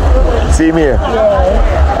 Yes. Same here.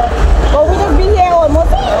 But we will be here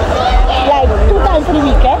almost like 2 times a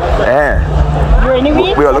week, eh? During the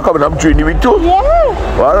week? We are coming up during the week too?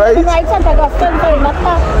 Yeah. Alright.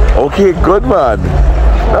 Okay, good man.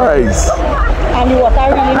 Nice. And the water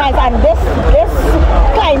really nice. And this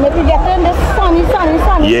climate we get in, this sunny.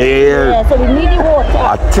 Yeah. So we need the water.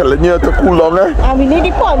 I'm telling you to cool down, eh? And we need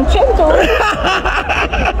the punching too.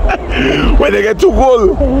 When they get too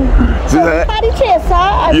cold. So the chaser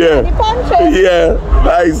and the punching. Yeah.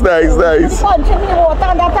 Nice. The punching the water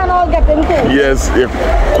and that and all getting cool. Yes,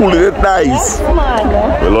 cooling it nice. Yes, man.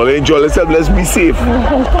 Well, all enjoy yourself. Let's be safe.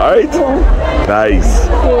 Alright? Nice.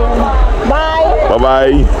 Bye.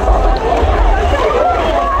 Bye.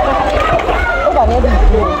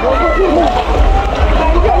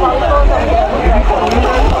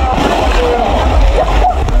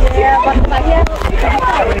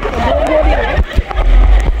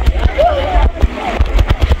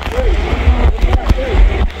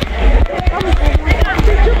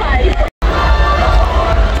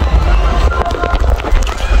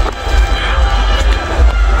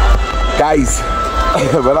 Guys,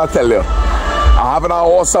 when I tell you, I have an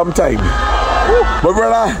awesome time. But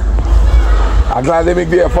brother, I'm glad they make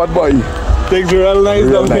the effort, boy. Things real nice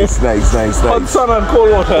down here. Nice. Hot sun and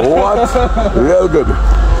cold water. What? Real good.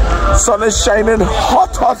 Sun is shining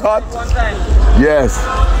hot. Yes.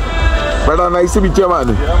 Brother, nice to meet you,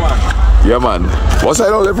 man. Yeah, man. What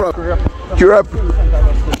side are you from? Caura.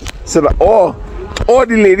 So,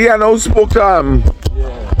 the lady I know spoke to him.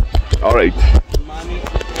 Yeah. All right.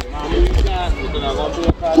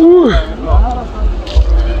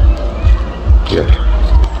 Yeah.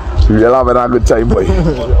 We're having a good time, boy.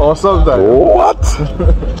 Awesome time. What?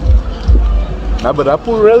 Nah, but that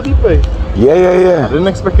pool real deep, boy. Yeah. I didn't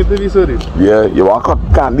expect it to be so deep. Yeah, you want cut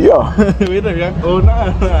candy, yeah? Wait a minute. Oh,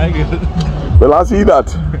 nah, I get it. Well, I see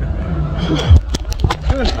that.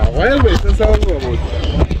 A while, boy, since I was about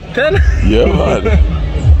 10. Yeah, man.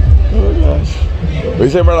 Oh, gosh. What you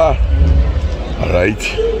say, brother? All right.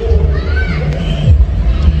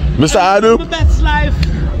 Mr. Adu. The best life.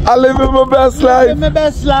 I live in my best life. Living my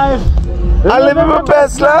best life. I live in my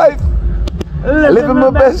best life. I live in my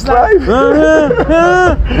best life.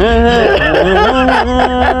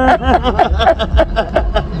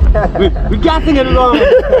 We can't sing it along.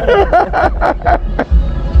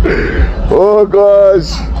 Oh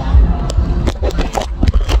gosh.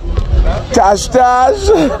 Tash Tash.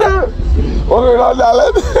 What's going on,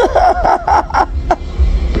 darling?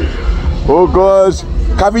 Oh gosh.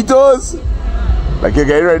 Cavitos. Like you're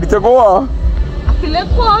getting ready to go, huh? Feeling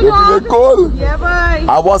cold, you feeling cold? Yeah, boy.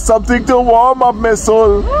 I want something to warm up my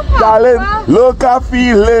soul. Darling, look, I'm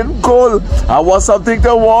feeling cold. I want something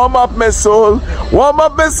to warm up my soul. Warm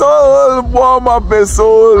up my soul, warm up my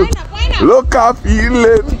soul. Why not? Look, I'm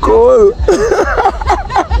feeling cold.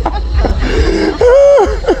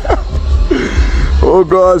 Oh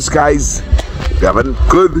gosh, guys. We're having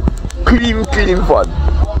good, clean fun.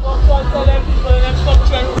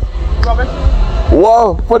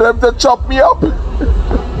 Wow, for them to chop me up.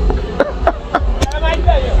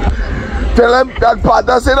 Tell them that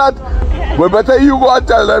partner say that. Well, better you go and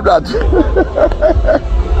tell them that.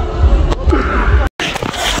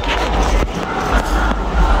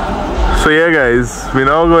 So yeah guys, we're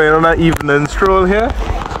now going on an evening stroll here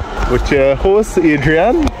with your host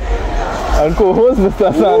Adrian and co-host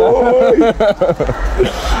Mr. Sana.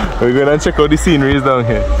 We're going to check out the sceneries down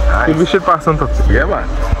here. Nice. We should pass on top to you. Yeah, man.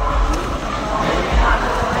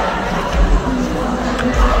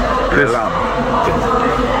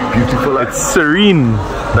 Beautiful. It's serene.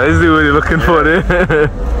 That is the word you're looking for there.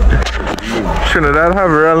 Trinidad have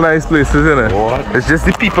real nice places in it. What? It's just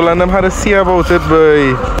the people and them how to see about it,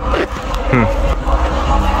 boy.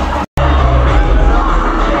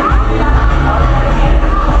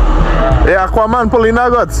 Hey, Aquaman pulling our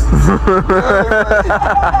guts.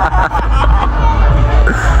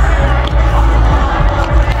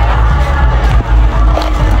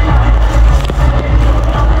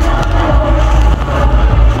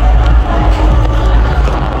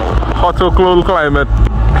 Hot or cold climate.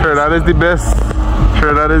 Trinidad is the best.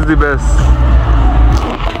 Trinidad is the best.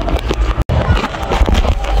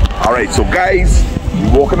 Alright, so guys,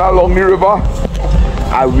 we're walking along the river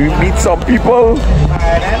and we meet some people.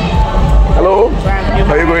 Hello,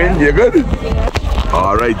 how you going? You good?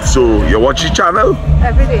 Alright, so you watch the channel?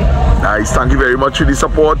 Every day. Nice, thank you very much for the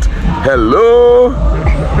support. Hello.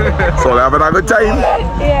 So we're having a good time?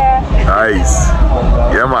 Yeah. Nice.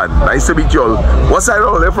 Yeah man, nice to meet you all. What side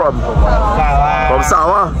are you from? From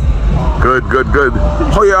Sawa? Good.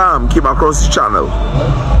 How you came across the channel?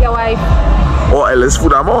 Your wife. Oh, Ellis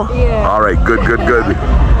Fudamo? Yeah. Alright, good.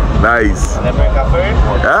 Nice.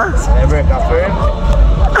 Huh?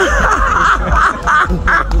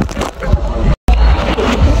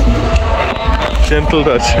 Gentle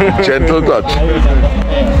touch. Gentle touch.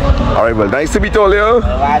 Alright, well, nice to meet all you.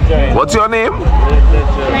 What's your name?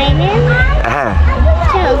 My name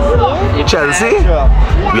is Chelsea.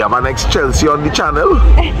 We have an ex-Chelsea on the channel.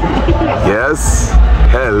 Yes.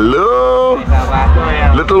 Hello.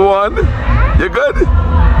 Little one. You good?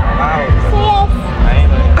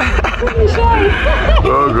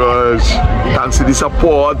 Oh gosh. Thanks for the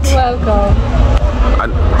support. Welcome.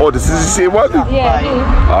 And oh, this is the same one? Yeah.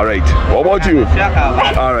 Alright. What about you?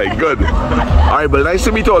 Alright, good. Alright, well, nice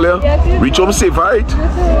to meet all you. Reach home safe, alright?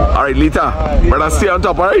 Alright, later. Better stay on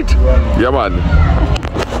top, alright? Yeah, man.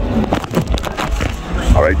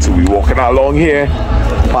 Alright, so we walking along here.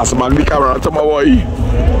 Pass on the camera to my boy.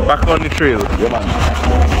 Back on the trail. Yeah, man.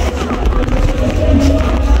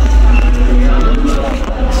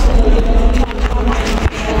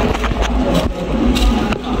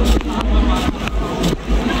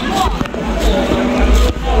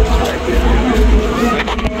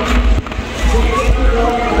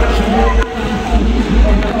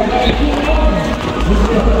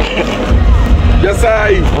 Yes, I.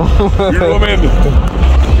 You Roman.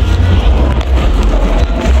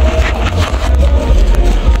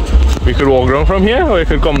 We could walk down from here or we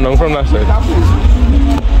could come down from that side.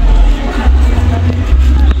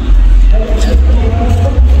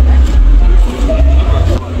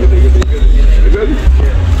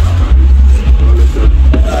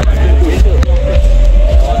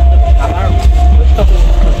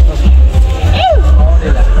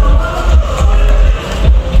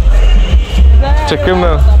 Check him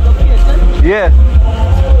now. Yeah.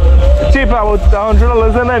 Cheap, about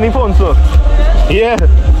 $100 in any phone, so. Yeah.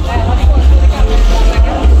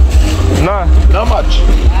 Nah, not much.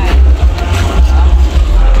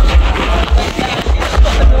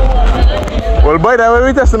 Well, boy, that way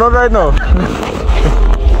we testing out right now.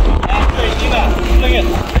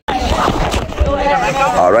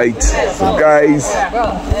 Alright, so guys,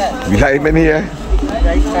 we live in here.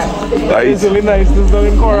 Nice. It's really nice. This down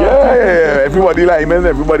in Caura. Yeah. Everybody liming,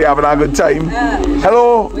 everybody having a good time.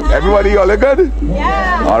 Hello, everybody, all good?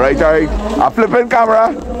 Yeah. Alright. A flipping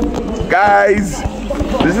camera. Guys,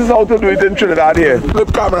 this is how to do it in Trinidad here.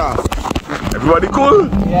 Flip camera. Everybody cool?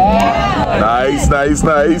 Yeah. Nice.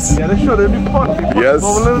 Yeah, they show them the pot. Yes.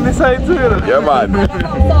 Bubble on the side too. Yeah, man.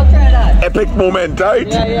 Epic moment, right?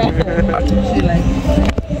 Yeah.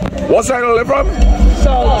 What side are you from?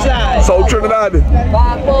 Southside. South Trinidad.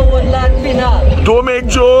 Barpo, Woodland, Pinot. Don't make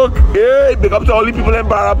joke. Hey, big up to all the people in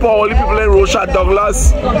Barapa, all the people in Rosha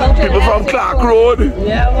Douglas, people from Clark Road.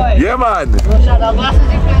 Yeah, boy. Yeah, man. Rosha Douglas is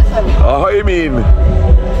the place. Oh, how you mean?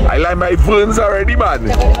 I like my ferns already, man.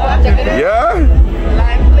 Yeah?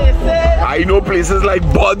 I know places like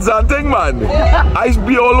Buds and thing, man. I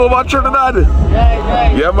be all over Trinidad.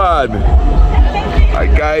 Yeah, man.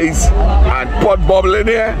 Alright, guys, and pot bubbling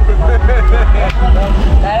here.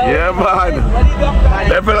 Yeah, man.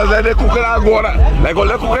 Them fellas like they cooking and going on. Like all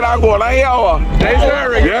they cooking and going on here.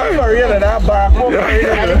 Yeah.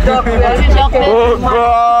 Oh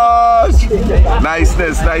gosh.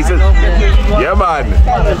 Niceness. Yeah, man.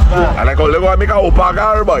 And like all they go and make a whole pack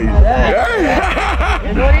of boy. Yeah.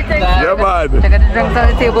 Yeah, man. Drinks on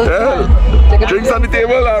the table. Yeah. Drinks on the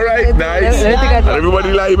table, alright, nice. And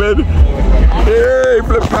everybody liming. Hey,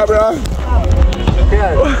 flip camera.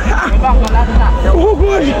 Oh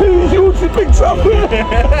boy, huge picture.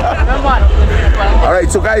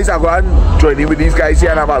 Alright, so guys, I'm going to join in with these guys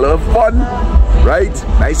here and have a lot of fun. Right?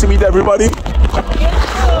 Nice to meet everybody.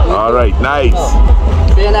 Alright, nice.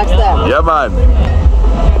 See you next time. Yeah, man.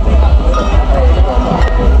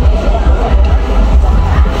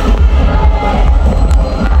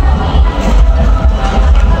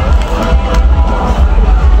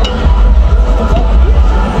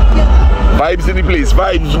 Vibes in the place,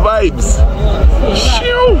 vibes.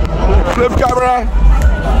 Shoo! Flip camera.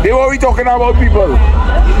 Hey, what are we talking about, people?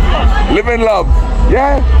 Live in love.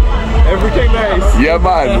 Yeah? Everything nice. Yeah,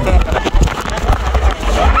 man.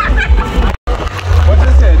 What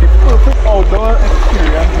you say? The perfect outdoor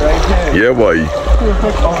experience right here. Yeah, boy.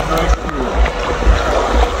 Perfect outdoor experience.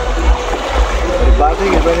 The bad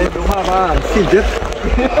thing is when they don't have a seat,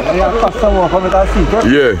 they have customer come with a seat.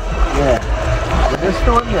 Yeah. This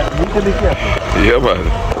one, yeah, need to be careful. Yeah, man.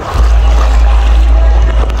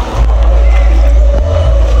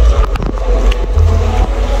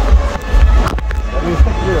 Let me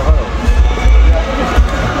stick here, hold on.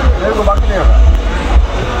 Let's go back there.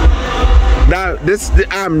 Now,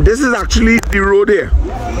 this is actually the road here.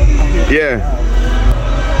 Yeah.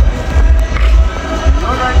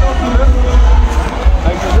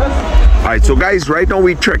 Alright, so guys, right now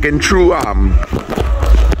we trekking through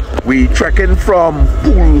we trekking from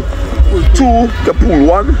pool 2 to pool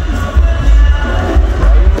 1.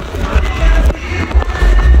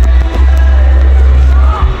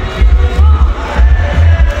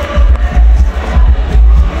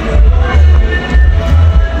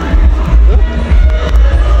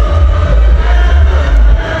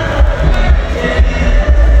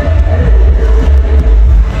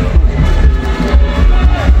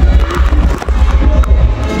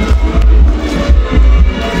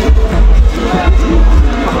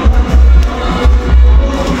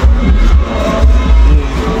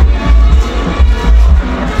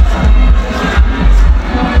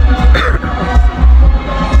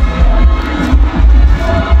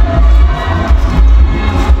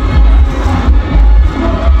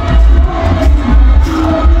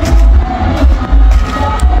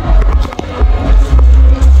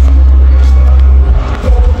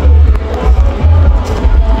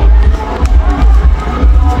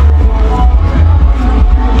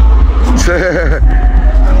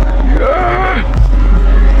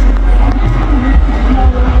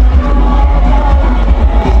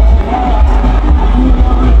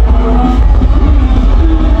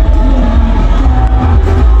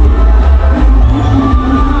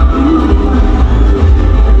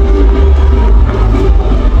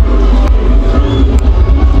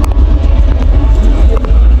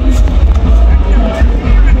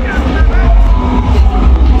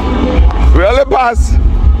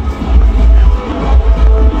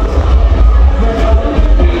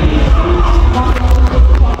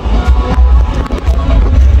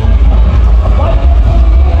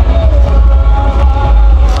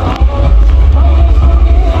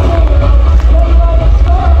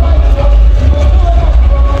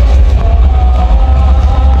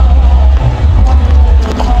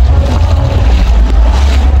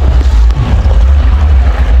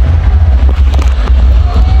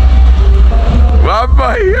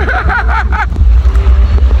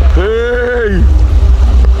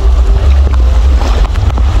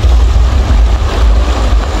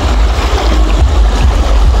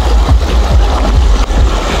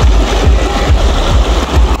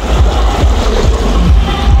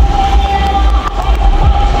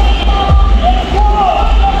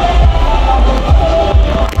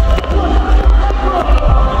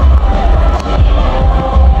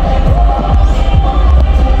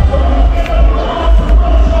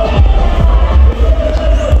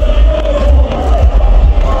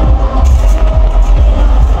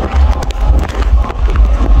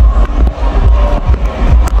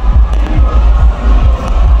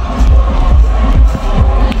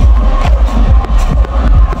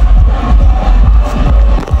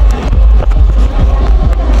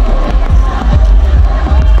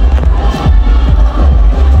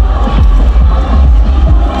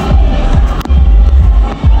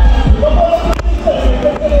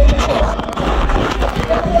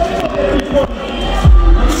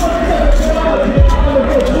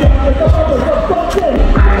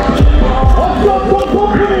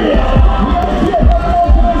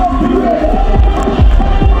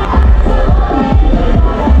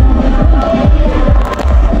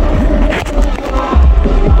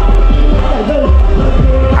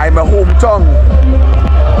 hometown.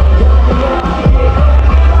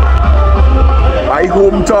 My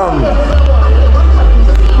hometown.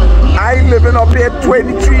 I living up here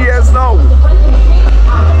 23 years now.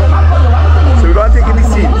 So we don't take any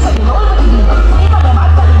seats.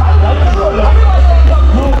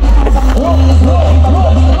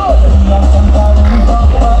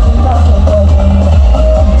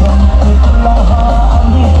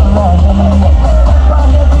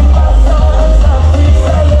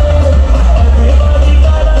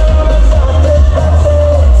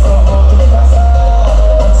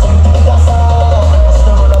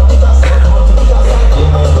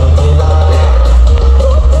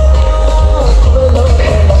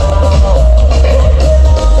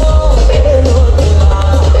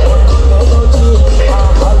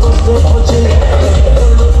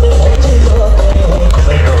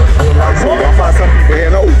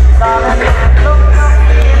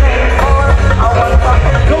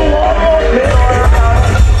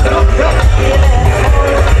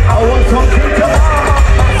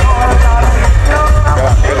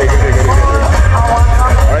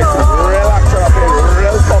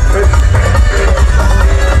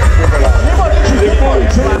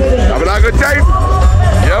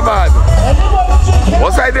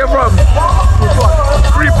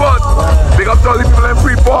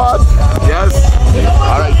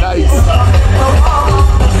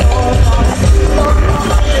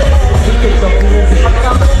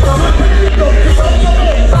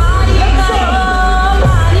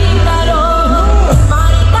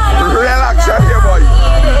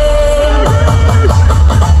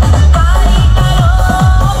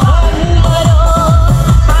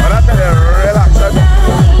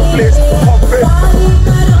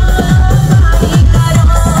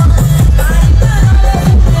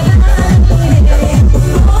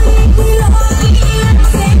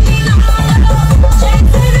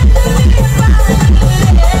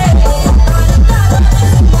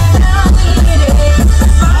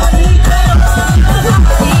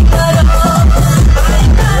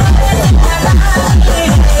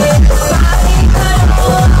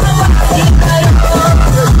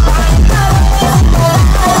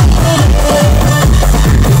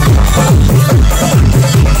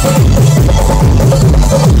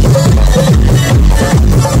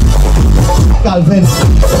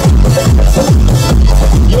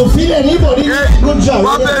 You feel anybody? Good job.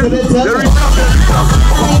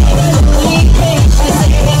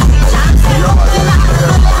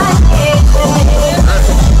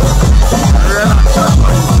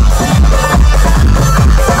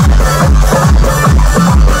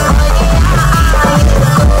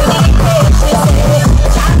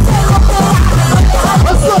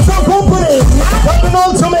 Let's go some company. Coming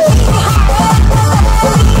on to me.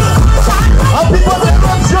 Happy birthday,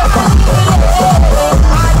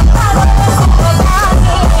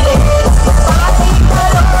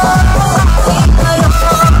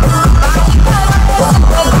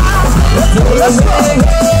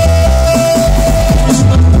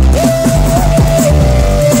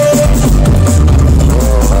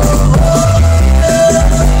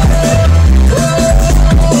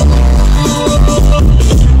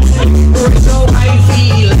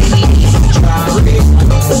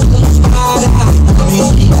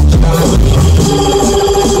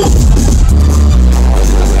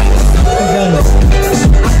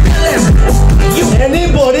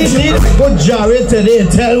 anybody need a good jarry today?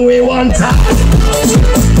 Tell me one time.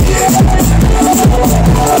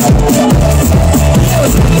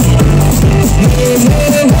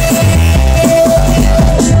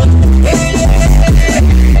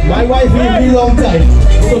 My wife will be long time.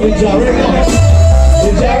 So the jarry walk.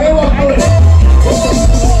 The jarry walk.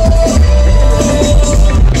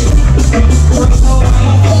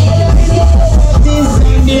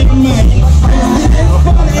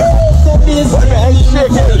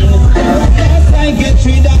 I get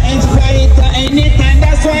through the inspire anytime.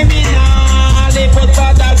 That's why me now live for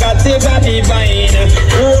Father God, save and divine.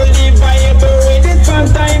 Holy Bible, read it from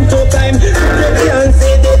time to time. You can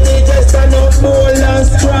see the teachers stand up bold and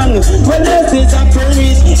strong. When this is a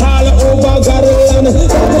preach all over Garland,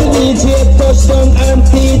 the DJ touch down and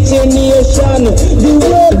teach a nation. The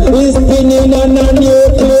world is spinning on a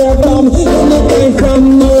nuclear bomb. Anything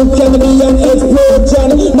from mountain be an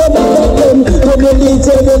explosion. No matter them, from the DJ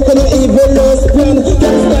to the evilest plan.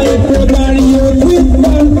 That's like program youth with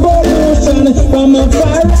one pollution. From a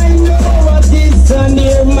far I know what is on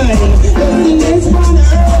their mind. Nothing is on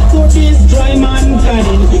earth to destroy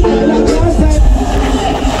mankind.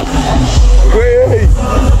 Wait,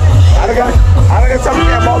 I got something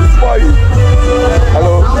about for you.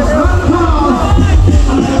 Hello.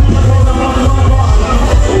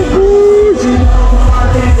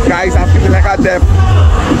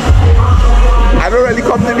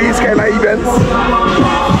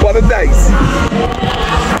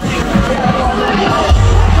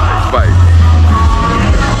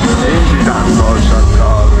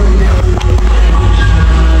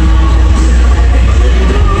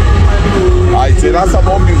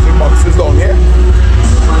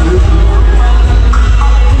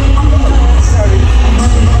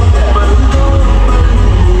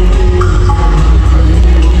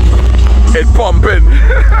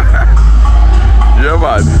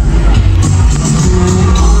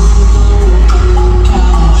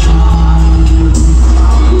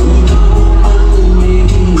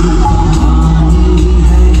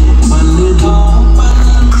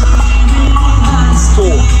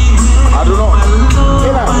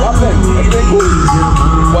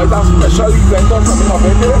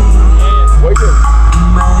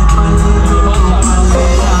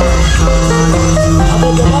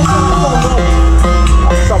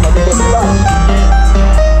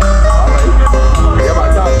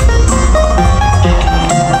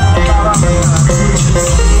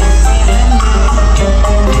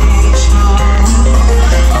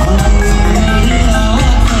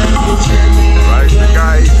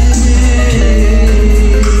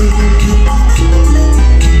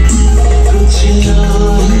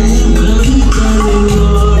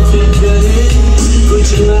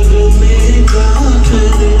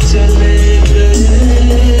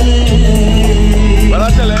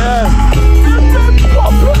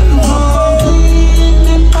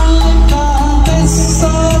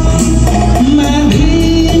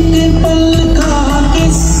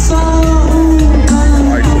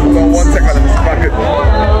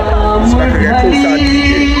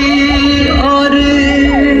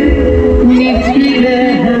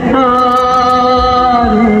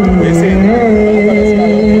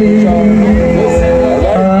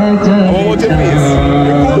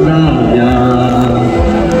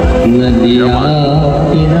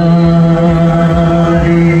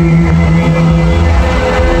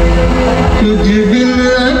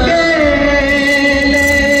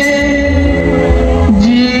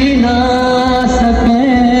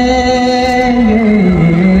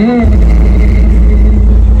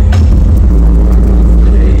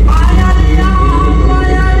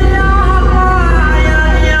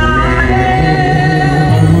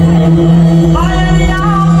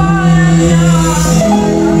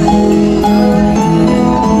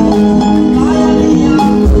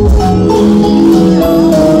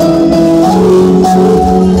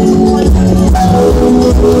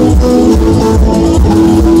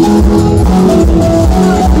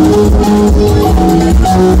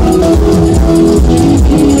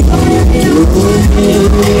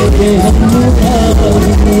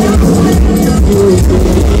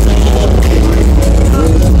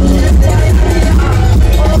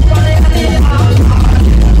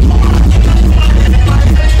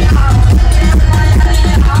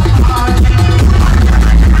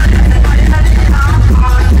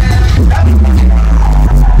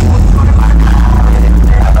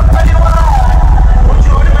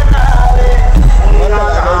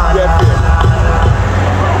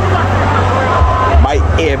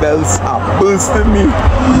 Bells are bursting me.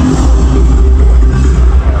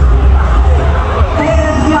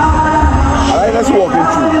 Alright, let's walk in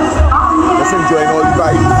through. Let's enjoy all the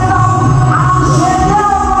vibes.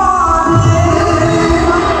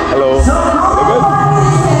 Hello. Hello, good?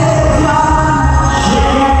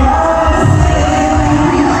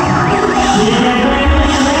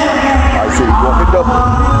 Alright, so we're walking up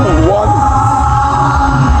one.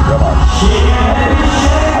 Come on.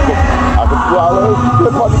 I'll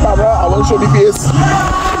flip on the camera, I won't show the face.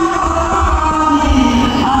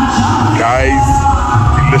 Guys,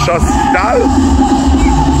 delicious dal.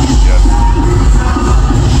 Yes.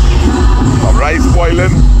 Some rice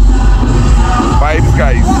boiling. Vibes,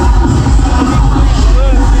 guys.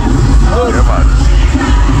 Yeah, man.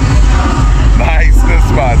 Niceness,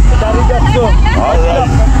 man.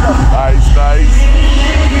 Alright. Nice, nice.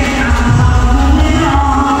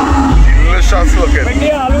 Delicious looking. Bring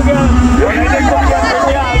the aloo, girl. Bring the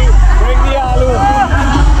aloo.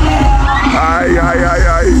 Aye.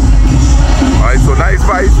 Alright, so nice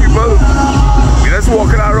vibes, people. We just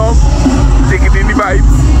walking around, taking in the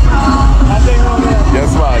vibes.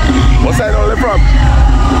 Yes, man. What side are they from?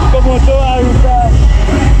 Komoto, Aruka,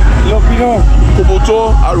 Lopino.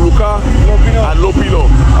 Komoto, Aruka, Lopino. And Lopino.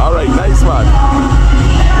 Alright, nice, man.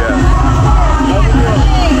 Yeah.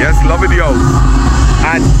 Yes, love the house.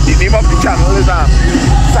 And the name of the channel is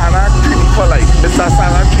Sana Trini for Life. Mr.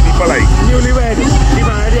 Sana Trini for Life. Newlywed. She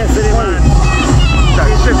married yesterday, man.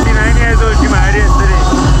 She's 59 years old. She married yesterday.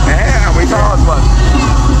 Eh, and where's her husband?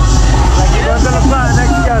 Like you don't look for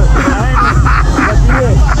next girl.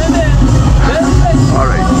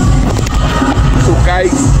 Alright. So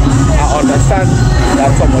guys, I understand that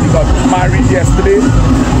somebody got married yesterday.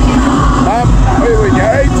 Wait, you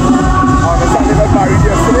alright? I understand they got married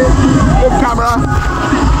yesterday. Live camera.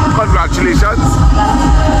 Congratulations.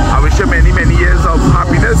 I wish you many years of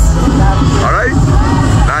happiness. Alright?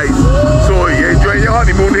 Nice. So you're enjoying your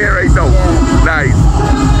honeymoon here right now. Nice.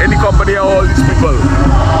 In the company of all these people.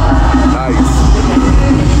 Nice.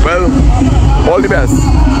 Well, all the best.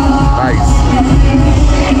 Nice.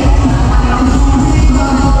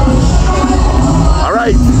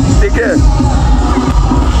 Alright, take care.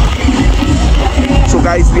 So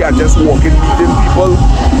guys, we are just walking, meeting people.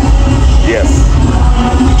 Yes.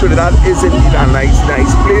 Trinidad is indeed a nice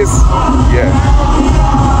place. Yeah.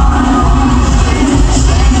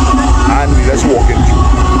 And we just walking through.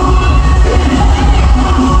 Yeah.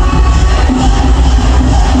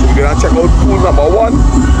 So we're gonna check out pool number 1.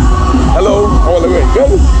 Hello, how are you doing?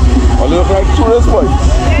 Good? Oh, look like tourist boy.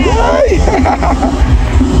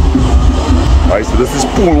 Alright, so this is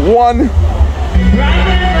pool 1.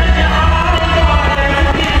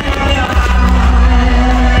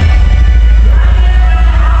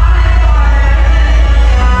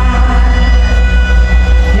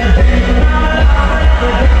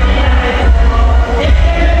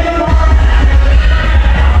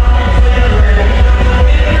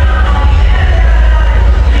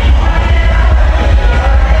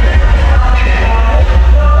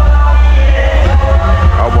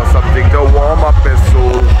 Something to warm up his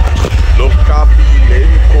soul. Look up,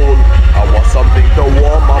 feeling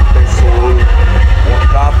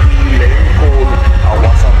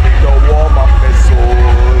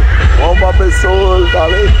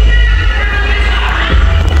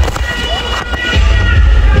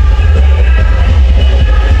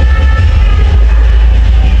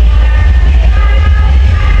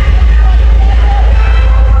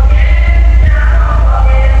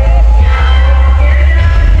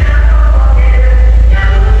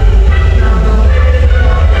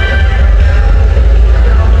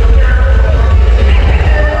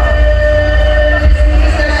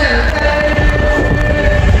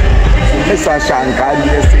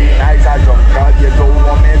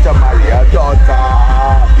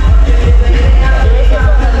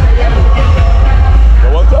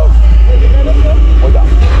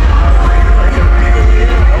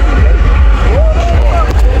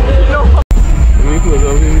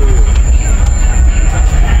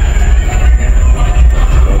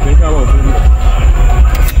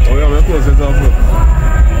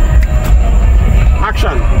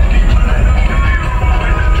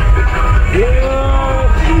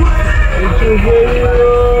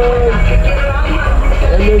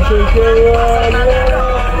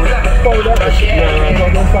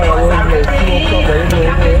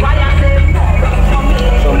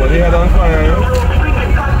Somebody had on fire, you know?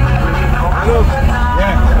 Look,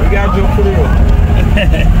 yeah, we got a joke for you.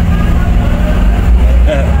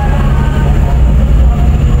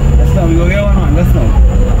 Let's go, we go get one man, let's go.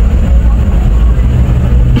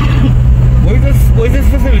 What is this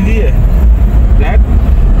facility here? That?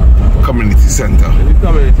 Community center. It's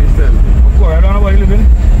community center. Of course, I don't know where you living.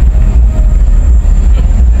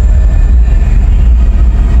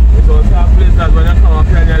 It's also a place that when you come up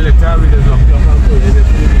here and you later, we just lock you up and go in the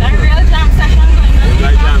food. Like real jam session going on.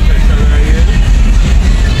 Like jam session right here.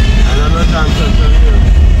 And another jam session here.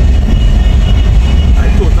 I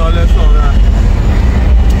total less on that.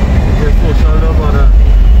 There's social love on that.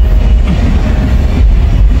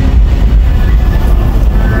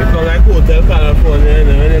 Because like Hotel California, and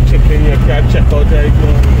when you check in, you can't check out there.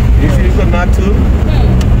 You see from that too?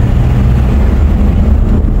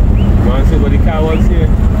 Man, see what the car was here.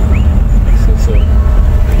 So,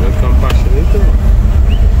 just compassionate too.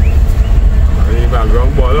 And in the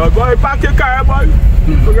background, boy, oh, boy, park your car, boy.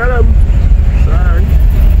 Forget him. Sorry.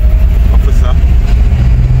 Officer.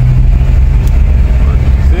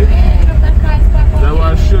 See? That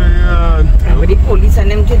was sure, yeah. But the police and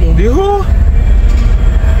them today. The who?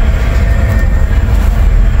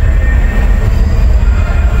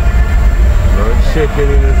 Shaking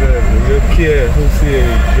in his head. You don't care who see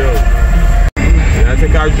any joke. I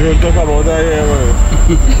think I drove talk about that here, man.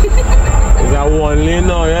 Is that one lane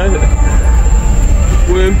now, yeah?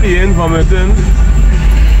 We're paying for me then.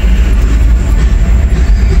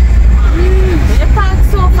 You park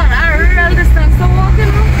so far, a real distance to walk, you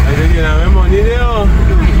know? I think you have my money there.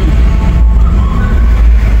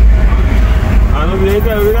 I don't believe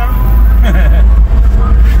that, with that.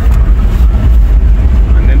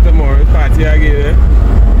 Tomorrow party again.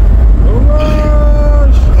 Oh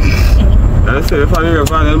gosh! That's the funny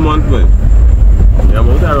final month, man. Yeah, I'm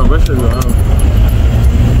out there rubbish now.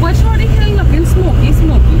 Which one the hell looking smoky?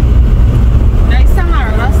 Like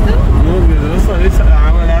Sahara dust too? No, this one is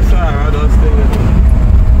Sahara, that's Sahara dust thing.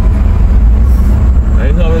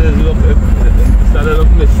 That's how it is look. It started to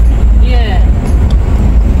look misty. Yeah.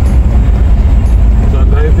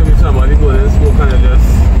 Sometimes if somebody goes and smoke and it just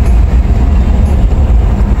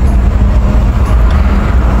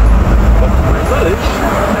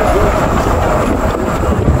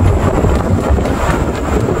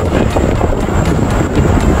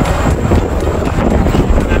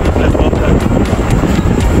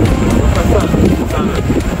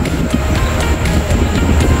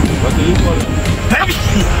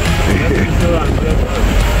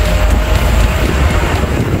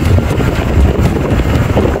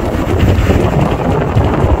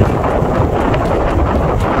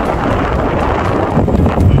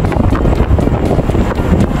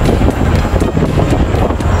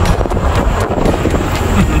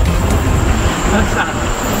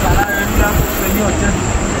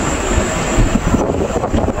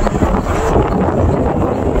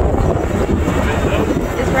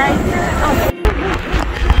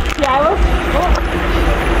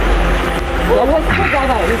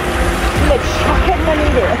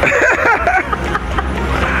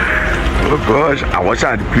oh gosh, I watch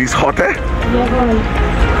out the police hot, eh? Yeah,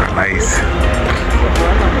 nice.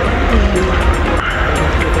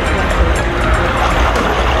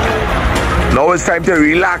 Now it's time to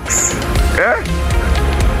relax. Eh?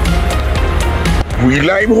 We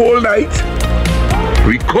lime whole night.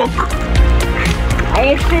 We cook.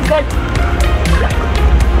 I ain't still good.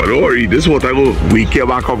 But don't worry, this is what I go wake you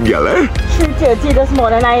back up, girl, eh? 3:30 this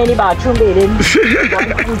morning, I in the bathroom bathing.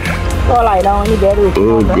 So I lie down in the bed.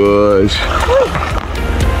 Oh gosh.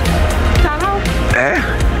 Eh?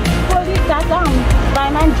 Hold it that down.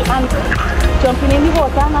 Climb and jumping in the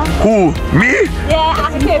water now. Who? Me? Yeah, I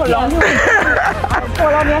can pull on you.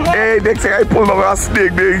 Pull on your head. Hey, next thing I pull on a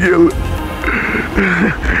snake there, girl.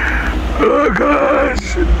 Oh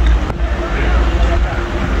gosh.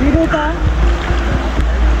 You do that?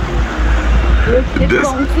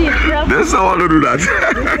 This how I want to do that.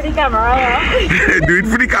 Do it for the camera, yeah? Do it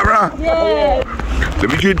for the camera? Yeah. Let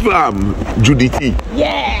me do it for Judith.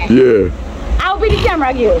 Yeah. Yeah. I'll be the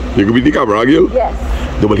camera girl. You can be the camera girl? Yes.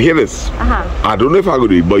 No, but hear this. I don't know if I go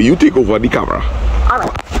do it, but you take over the camera.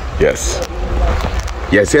 Alright. Yes.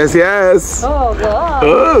 Yes, yes, yes. Oh, God.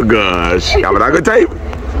 Oh, gosh. Having a good time?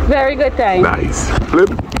 Very good time. Nice. Flip.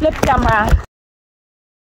 Flip camera.